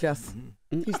 Teach us.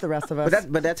 Teach the rest of us.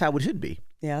 But that's how it should be.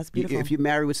 Yeah, that's beautiful. If you're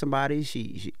married with somebody,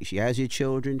 she has your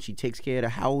children, she takes care of the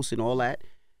house and all that.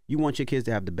 You want your kids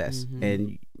to have the best. Mm-hmm.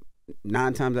 And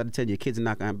 9 times out of 10, your kids are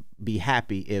not going to be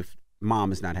happy if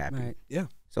mom is not happy. Right. Yeah.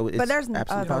 So it's But there's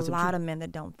absolutely a positive lot truth. of men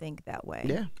that don't think that way.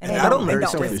 Yeah. And And they I don't they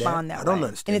understand respond that. that I don't way.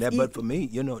 understand And that. it's But for me,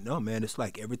 no, man, it's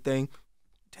like everything,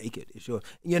 take it. It's your,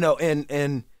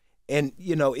 and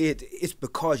it's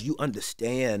because you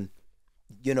understand,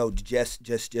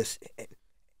 just,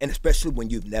 and especially when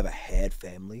you've never had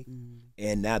family,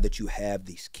 and now that you have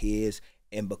these kids,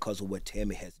 and because of what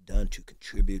Tammy has done to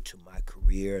contribute to my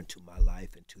career and to my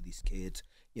life and to these kids,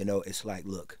 it's like,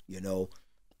 look,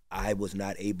 I was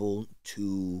not able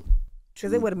to.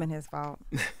 Because it would have been his fault.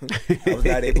 I was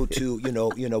not able to,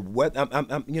 what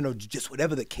I'm, just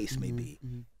whatever the case may be,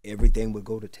 everything would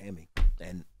go to Tammy,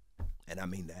 and I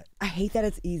mean that. I hate that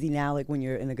it's easy now, like when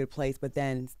you're in a good place, but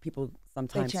then people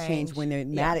sometimes change when they're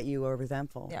mad at you or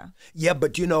resentful. Yeah. Yeah,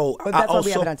 but But that's why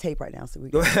we have it on tape right now. So we.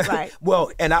 Right. Well,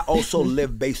 and I also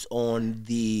live based on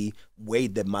the way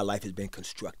that my life has been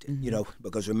constructed,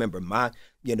 because remember my,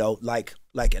 like,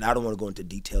 and I don't want to go into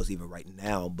details even right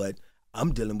now, but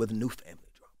I'm dealing with a new family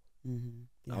drama.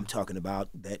 Yeah. I'm talking about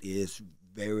that is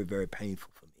very, very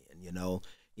painful for me. And,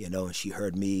 and she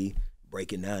heard me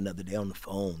breaking down the other day on the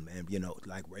phone, man,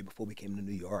 like right before we came to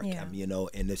New York, Yeah.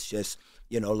 and it's just,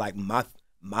 like my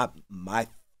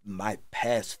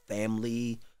past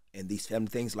family and these family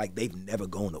things, like they've never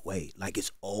gone away. Like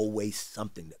it's always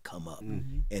something that come up.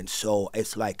 And so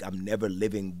it's like I'm never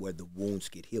living where the wounds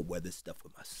get healed, whether it's stuff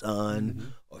with my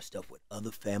son or stuff with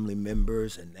other family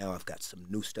members. And now I've got some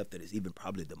new stuff that is even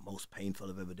probably the most painful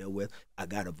I've ever dealt with. I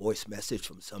got a voice message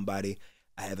from somebody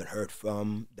I haven't heard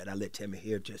from that I let Tammy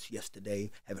hear just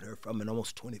yesterday, haven't heard from in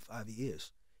almost 25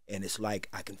 years. And it's like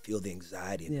I can feel the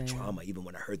anxiety and the trauma even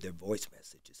when I heard their voice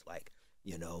message. It's like,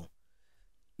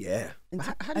 yeah.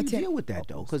 How do you deal with that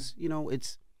though? Because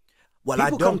it's Well, people I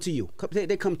don't come to you.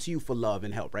 They come to you for love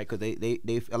and help, right? Because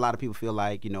they a lot of people feel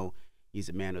like he's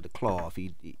a man of the cloth.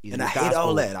 He's And in the I hate gospel,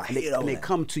 all that. and they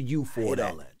come to you for hate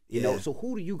that. all that. So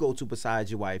who do you go to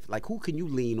besides your wife? Like who can you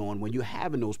lean on when you're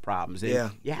having those problems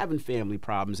and you're having family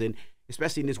problems, and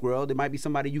especially in this world, there might be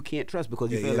somebody you can't trust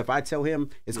because you feel if I tell him,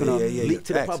 it's going to leak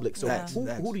to the public. So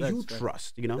who do you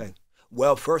trust?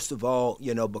 Well, first of all,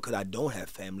 because I don't have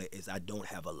family, is I don't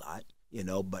have a lot,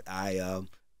 but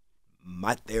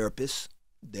my therapist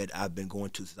that I've been going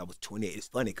to since I was 28. It's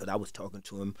funny because I was talking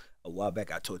to him a while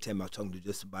back. I told Tammy I was talking to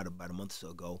just about a month or so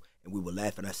ago, and we were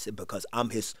laughing. I said, because I'm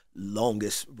his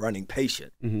longest running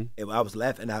patient. And I was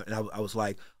laughing, and I was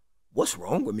like, what's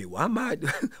wrong with me? Why am I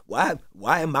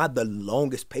why am I the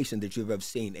longest patient that you've ever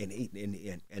seen? And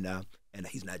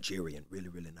he's Nigerian, really,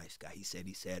 really nice guy. He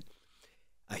said,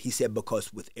 He said,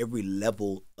 because with every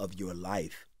level of your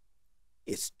life,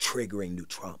 it's triggering new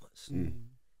traumas.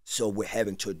 So we're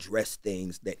having to address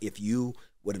things that if you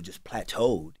would have just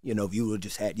plateaued, if you would have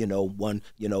just had, one,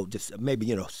 just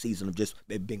maybe, season of just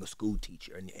maybe being a school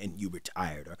teacher and you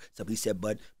retired or something. He said,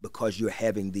 but because you're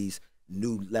having these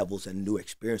new levels and new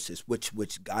experiences,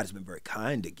 which God has been very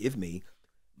kind to give me,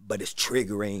 but it's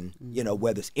triggering,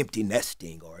 whether it's empty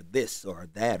nesting or this or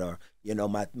that or,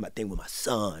 my thing with my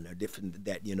son or different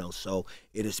that, so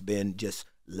it has been just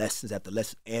lessons after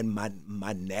lessons. And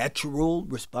my natural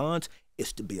response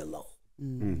is to be alone.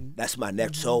 That's my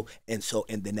natural. And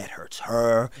then that hurts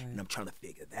her, and I'm trying to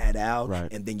figure that out.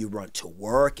 And then you run to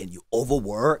work and you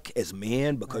overwork as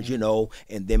men because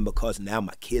and then because now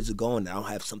my kids are gone, I don't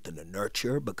have something to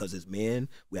nurture because as men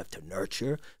we have to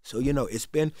nurture. So it's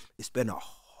been a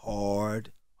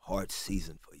hard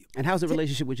season for you. And how's the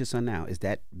relationship with your son now? Is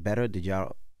that better? Did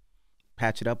y'all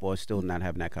patch it up, or still not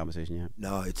having that conversation yet?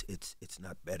 No, it's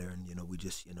not better, and we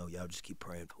just y'all just keep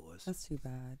praying for us. That's too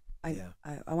bad.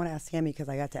 I want to ask Tammy, because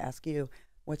I got to ask you,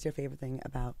 what's your favorite thing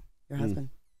about your husband?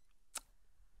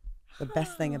 The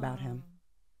best thing about him?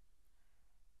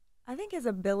 I think his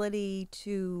ability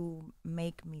to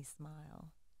make me smile.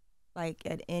 Like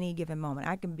at any given moment,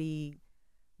 I can be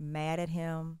mad at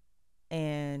him,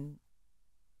 and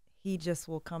he just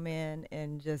will come in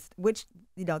and which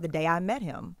the day I met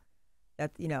him,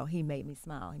 that he made me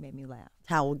smile, he made me laugh.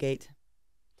 Towelgate.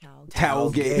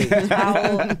 Towelgate.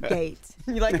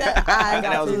 You like that?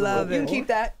 I love it. You can keep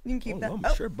that. You can keep that.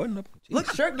 I'm sure button up. Jeez. Look,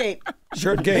 Shirtgate.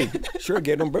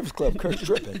 Shirtgate on Breakfast Club. Kirk's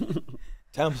tripping.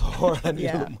 Time's hard. I need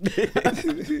him.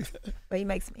 But he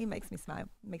makes me smile.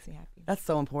 Makes me happy. That's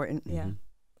so important. Yeah. And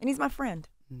he's my friend.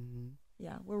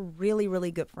 Yeah, we're really,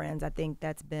 really good friends. I think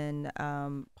that's been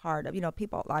part of, a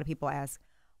lot of people ask,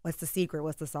 what's the secret?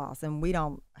 What's the sauce? And we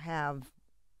don't have,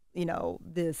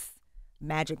 this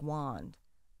magic wand.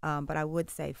 But I would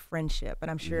say friendship. But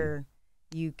I'm sure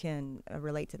you can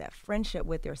relate to that. Friendship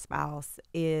with your spouse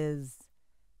is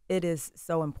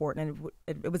so important.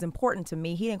 And it was important to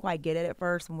me. He didn't quite get it at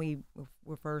first when we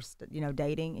were first,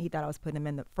 dating. He thought I was putting him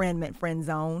in the friend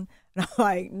zone. And I'm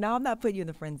like, no, I'm not putting you in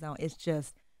the friend zone. It's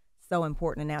just so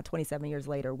important. And now 27 years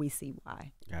later, we see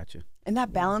why. Gotcha. And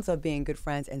that balance of being good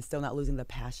friends and still not losing the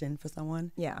passion for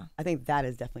someone. Yeah. I think that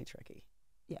is definitely tricky.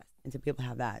 Yes. And to be able to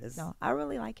have that is. No, I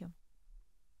really like him.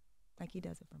 Like he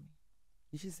does it for me.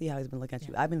 You should see how he's been looking at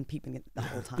you. I've been peeping it the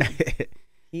whole time.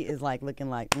 He is like looking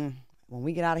like, when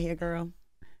we get out of here, girl.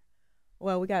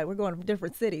 Well, we're going to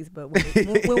different cities, but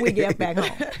when we get back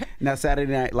home. Now,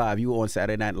 Saturday Night Live, you were on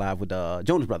Saturday Night Live with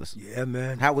Jonas Brothers. Yeah,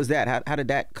 man. How was that? How did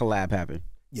that collab happen?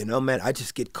 Man, I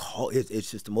just get called. It's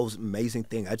just the most amazing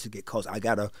thing. I just get calls. I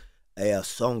got a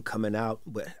song coming out,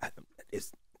 but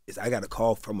I got a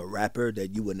call from a rapper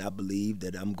that you would not believe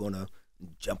that I'm gonna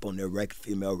jump on their record,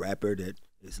 female rapper that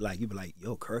is like, you be like,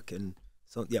 yo, Kirk, and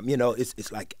so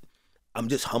it's like I'm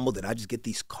just humbled that I just get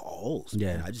these calls.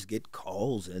 Yeah, man. I just get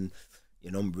calls, and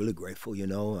I'm really grateful.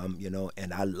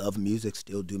 And I love music,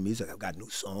 still do music. I've got a new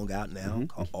song out now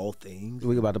called All Things.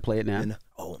 We're about to play it now. And,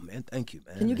 oh man, thank you,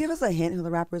 man. Can you give us a hint who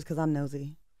the rapper is? Because I'm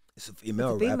nosy. It's a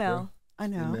female rapper. I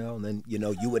know. Female, and then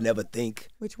you would never think.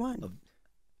 Which one?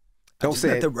 Don't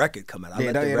say it. The record come out.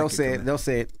 Don't say it. Don't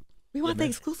say it. We want the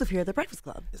exclusive here at the Breakfast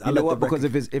Club. You know what? Because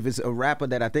if it's a rapper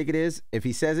that I think it is, if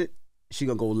he says it, she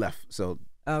gonna go left. So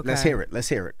let's hear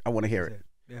it. I want to hear it.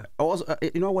 Yeah. Also, I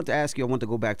want to ask you. I want to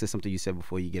go back to something you said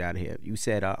before you get out of here. You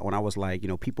said when I was like,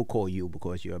 people call you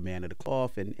because you're a man of the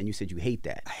cloth, and you said you hate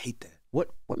that. I hate that. What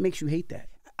makes you hate that?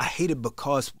 I hate it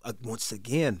because once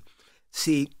again,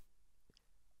 see,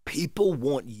 people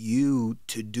want you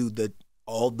to do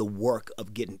all the work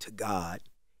of getting to God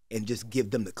and just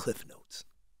give them the cliff notes.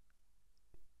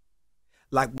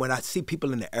 Like when I see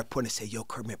people in the airport and say, yo,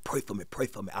 Kirk, man, pray for me.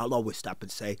 I'll always stop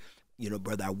and say,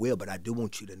 brother, I will, but I do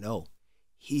want you to know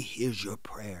he hears your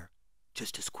prayer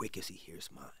just as quick as he hears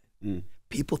mine.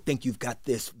 People think you've got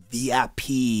this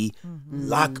VIP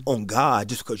lock on God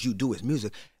just because you do his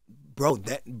music. Bro,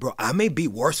 I may be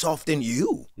worse off than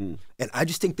you. And I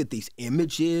just think that these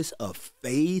images of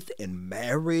faith and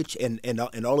marriage and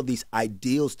all of these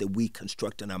ideals that we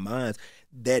construct in our minds,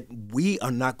 that we are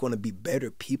not going to be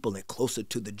better people and closer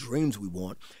to the dreams we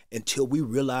want until we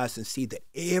realize and see that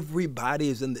everybody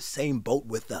is in the same boat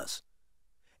with us.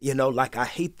 Like I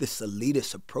hate this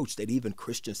elitist approach that even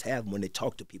Christians have when they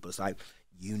talk to people. It's like,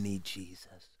 you need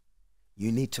Jesus.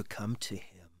 You need to come to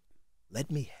him.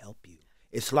 Let me help you.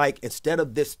 It's like instead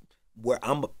of this where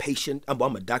I'm a patient, I'm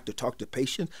a doctor, talk to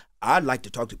patient, I'd like to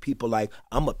talk to people like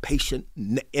I'm a patient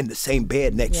in the same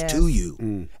bed next to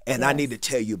you, and I need to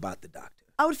tell you about the doctor.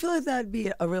 I would feel like that'd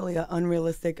be a really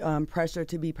unrealistic pressure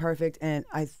to be perfect, and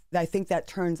I think that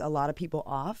turns a lot of people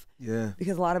off. Yeah.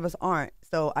 Because a lot of us aren't.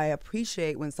 So I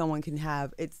appreciate when someone can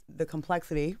have the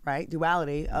complexity, right,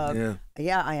 duality of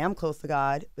I am close to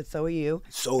God, but so are you.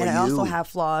 So and are I also you. have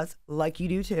flaws like you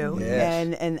do too.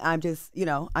 Yes. And I'm just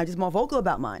I'm just more vocal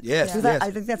about mine. Yes, Because yes. I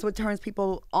think that's what turns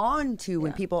people on to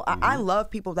when people. I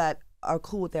love people that are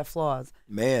cool with their flaws.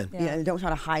 Man. Yeah. And don't try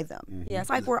to hide them. Yeah, it's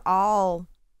like we're all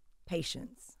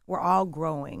patients. We're all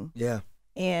growing. Yeah.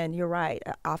 And you're right.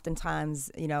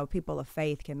 Oftentimes, people of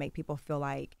faith can make people feel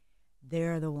like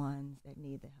they're the ones that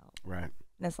need the help. Right. And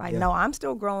it's like, no, I'm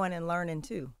still growing and learning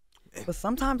too. But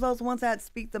sometimes those ones that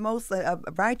speak the most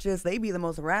righteous, they be the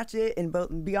most ratchet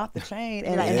and be off the chain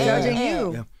and judging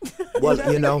you. Yeah. Well,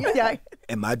 Yeah.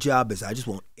 and my job is I just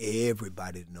want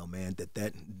everybody to know, man,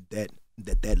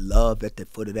 that love at the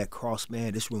foot of that cross,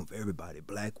 man, there's room for everybody.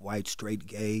 Black, white, straight,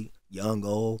 gay, young,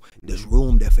 old. There's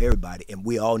room there for everybody. And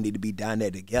we all need to be down there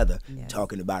together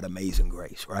talking about amazing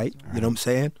grace, right? You know what I'm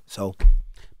saying? So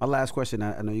My last question,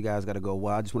 I know you guys got to go.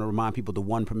 Well, I just want to remind people the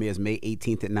One premieres May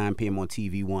 18th at 9 p.m. on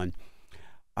TV One.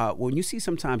 When you see,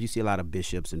 sometimes you see a lot of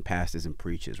bishops and pastors and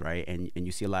preachers, right? And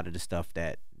you see a lot of the stuff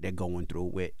that they're going through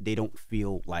where they don't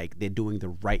feel like they're doing the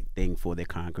right thing for their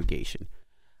congregation.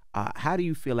 How do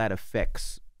you feel that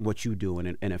affects what you do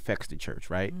and affects the church,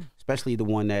 right? Especially the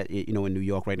one that, in New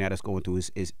York right now that's going through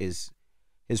his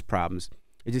problems.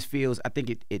 It just feels, I think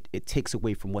it takes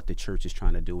away from what the church is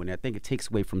trying to do. And I think it takes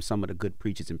away from some of the good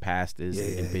preachers and pastors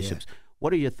and bishops.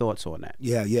 What are your thoughts on that?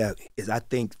 Yeah. I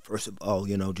think, first of all,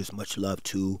 just much love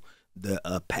to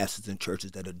the pastors and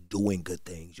churches that are doing good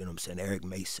things. You know what I'm saying? Eric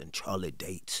Mason, Charlie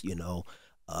Dates,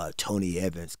 Tony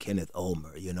Evans, Kenneth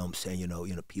Ulmer, you know what I'm saying?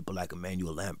 People like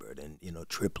Emmanuel Lambert and,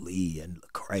 Trip Lee and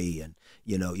Lecrae and,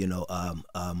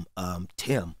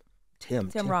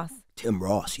 Tim Ross. Tim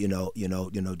Ross, just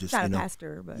Not a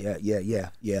pastor, but yeah.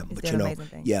 But doing amazing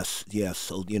things. yes.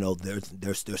 So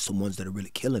there's some ones that are really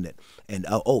killing it, and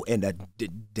that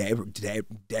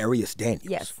Darius Daniels.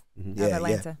 Yes. Yeah, Of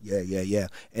Atlanta. Yeah.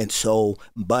 And so,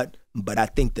 but I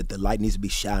think that the light needs to be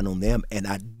shined on them, and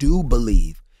I do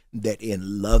believe that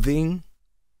in loving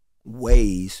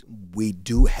ways we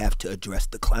do have to address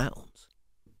the clowns.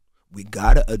 We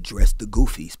gotta address the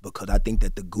goofies, because I think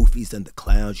that the goofies and the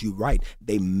clowns, you're right,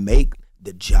 they make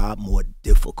the job more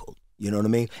difficult. You know what I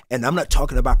mean? And I'm not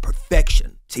talking about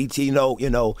perfection. See,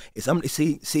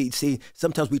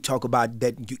 sometimes we talk about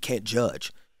that you can't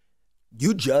judge.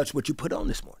 You judge what you put on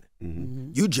this morning.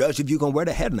 Mm-hmm. You judge if you're gonna wear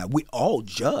the hat or not. We all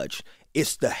judge.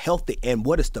 It's the healthy, and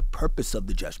what is the purpose of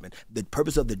the judgment? The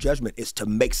purpose of the judgment is to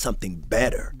make something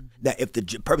better. Mm-hmm. Now, if the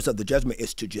purpose of the judgment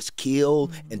is to just kill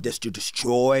and just to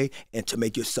destroy and to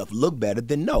make yourself look better,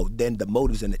 then no, then the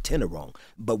motives and intent are wrong.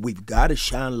 But we've got to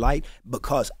shine light,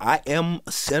 because I am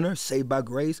a sinner saved by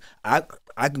grace. I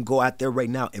can go out there right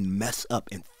now and mess up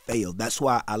and fail. That's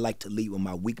why I like to lead with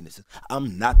my weaknesses.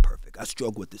 I'm not perfect. I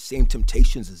struggle with the same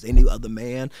temptations as any other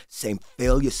man, same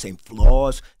failures, same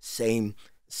flaws, same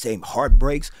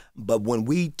heartbreaks. But when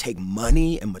we take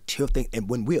money and material things, and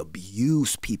when we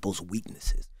abuse people's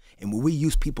weaknesses, and when we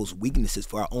use people's weaknesses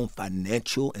for our own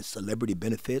financial and celebrity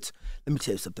benefits, let me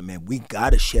tell you something, man. We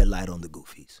got to shed light on the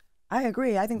goofies. I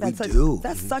agree. I think that's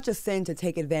such a sin to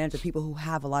take advantage of people who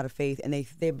have a lot of faith and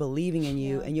they're believing in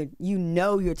you, and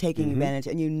you're taking advantage,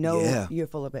 and you're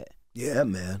full of it. Yeah,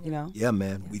 man. Yeah,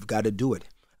 man. We've got to do it.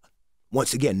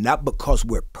 Once again, not because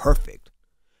we're perfect,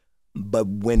 but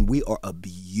when we are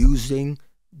abusing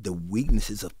the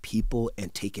weaknesses of people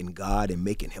and taking God and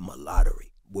making him a lottery.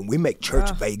 When we make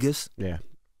church Vegas,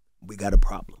 we got a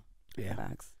problem. Yeah.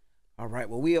 Facts. All right.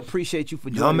 Well, we appreciate you for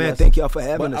joining us. No, man. Thank y'all for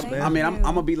having us, man. I mean, I'm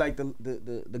gonna be like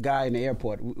the guy in the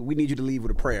airport. We need you to leave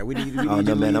with a prayer. We need you to leave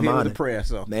here with a prayer.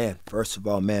 So, man, first of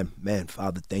all, man,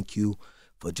 Father, thank you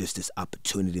for just this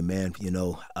opportunity, man. We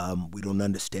don't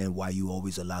understand why you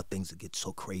always allow things to get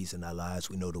so crazy in our lives.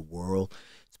 We know the world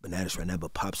is bananas right now,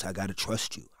 but Pops, I gotta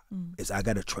trust you. I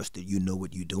gotta trust that you know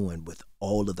what you're doing with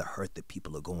all of the hurt that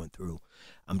people are going through.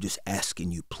 I'm just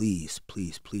asking you, please,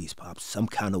 Pops, some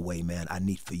kind of way, man, I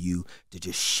need for you to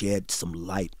just shed some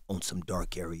light on some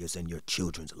dark areas in your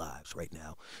children's lives right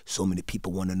now. So many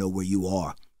people want to know where you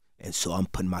are. And so I'm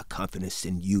putting my confidence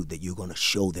in you that you're going to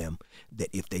show them that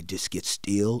if they just get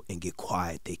still and get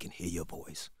quiet, they can hear your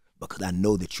voice. Because I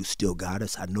know that you still got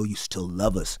us. I know you still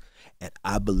love us. And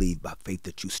I believe by faith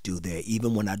that you're still there.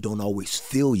 Even when I don't always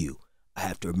feel you, I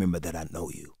have to remember that I know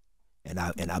you. And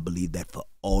I believe that for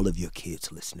all of your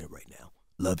kids listening right now.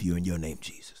 Love you in your name,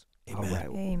 Jesus. Amen. All right.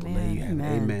 Amen. Well, there you have it.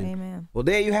 Amen. Amen. Amen. Well,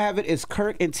 there you have it. It's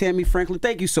Kirk and Tammy Franklin.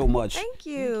 Thank you so much. Thank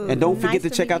you. And don't forget Nice to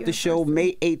check meet out you the in show person.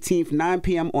 May 18th, 9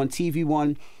 p.m. on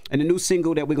TV1. And the new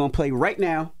single that we're going to play right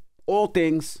now, All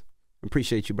Things.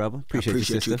 Appreciate you, brother. Appreciate you,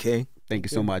 sister. You, King. Thank you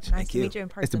so much. Nice to you. meet you in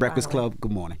person. It's the Breakfast finally. Club.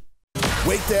 Good morning.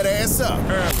 Wake that ass up.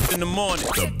 In the morning.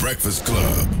 The Breakfast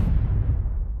Club.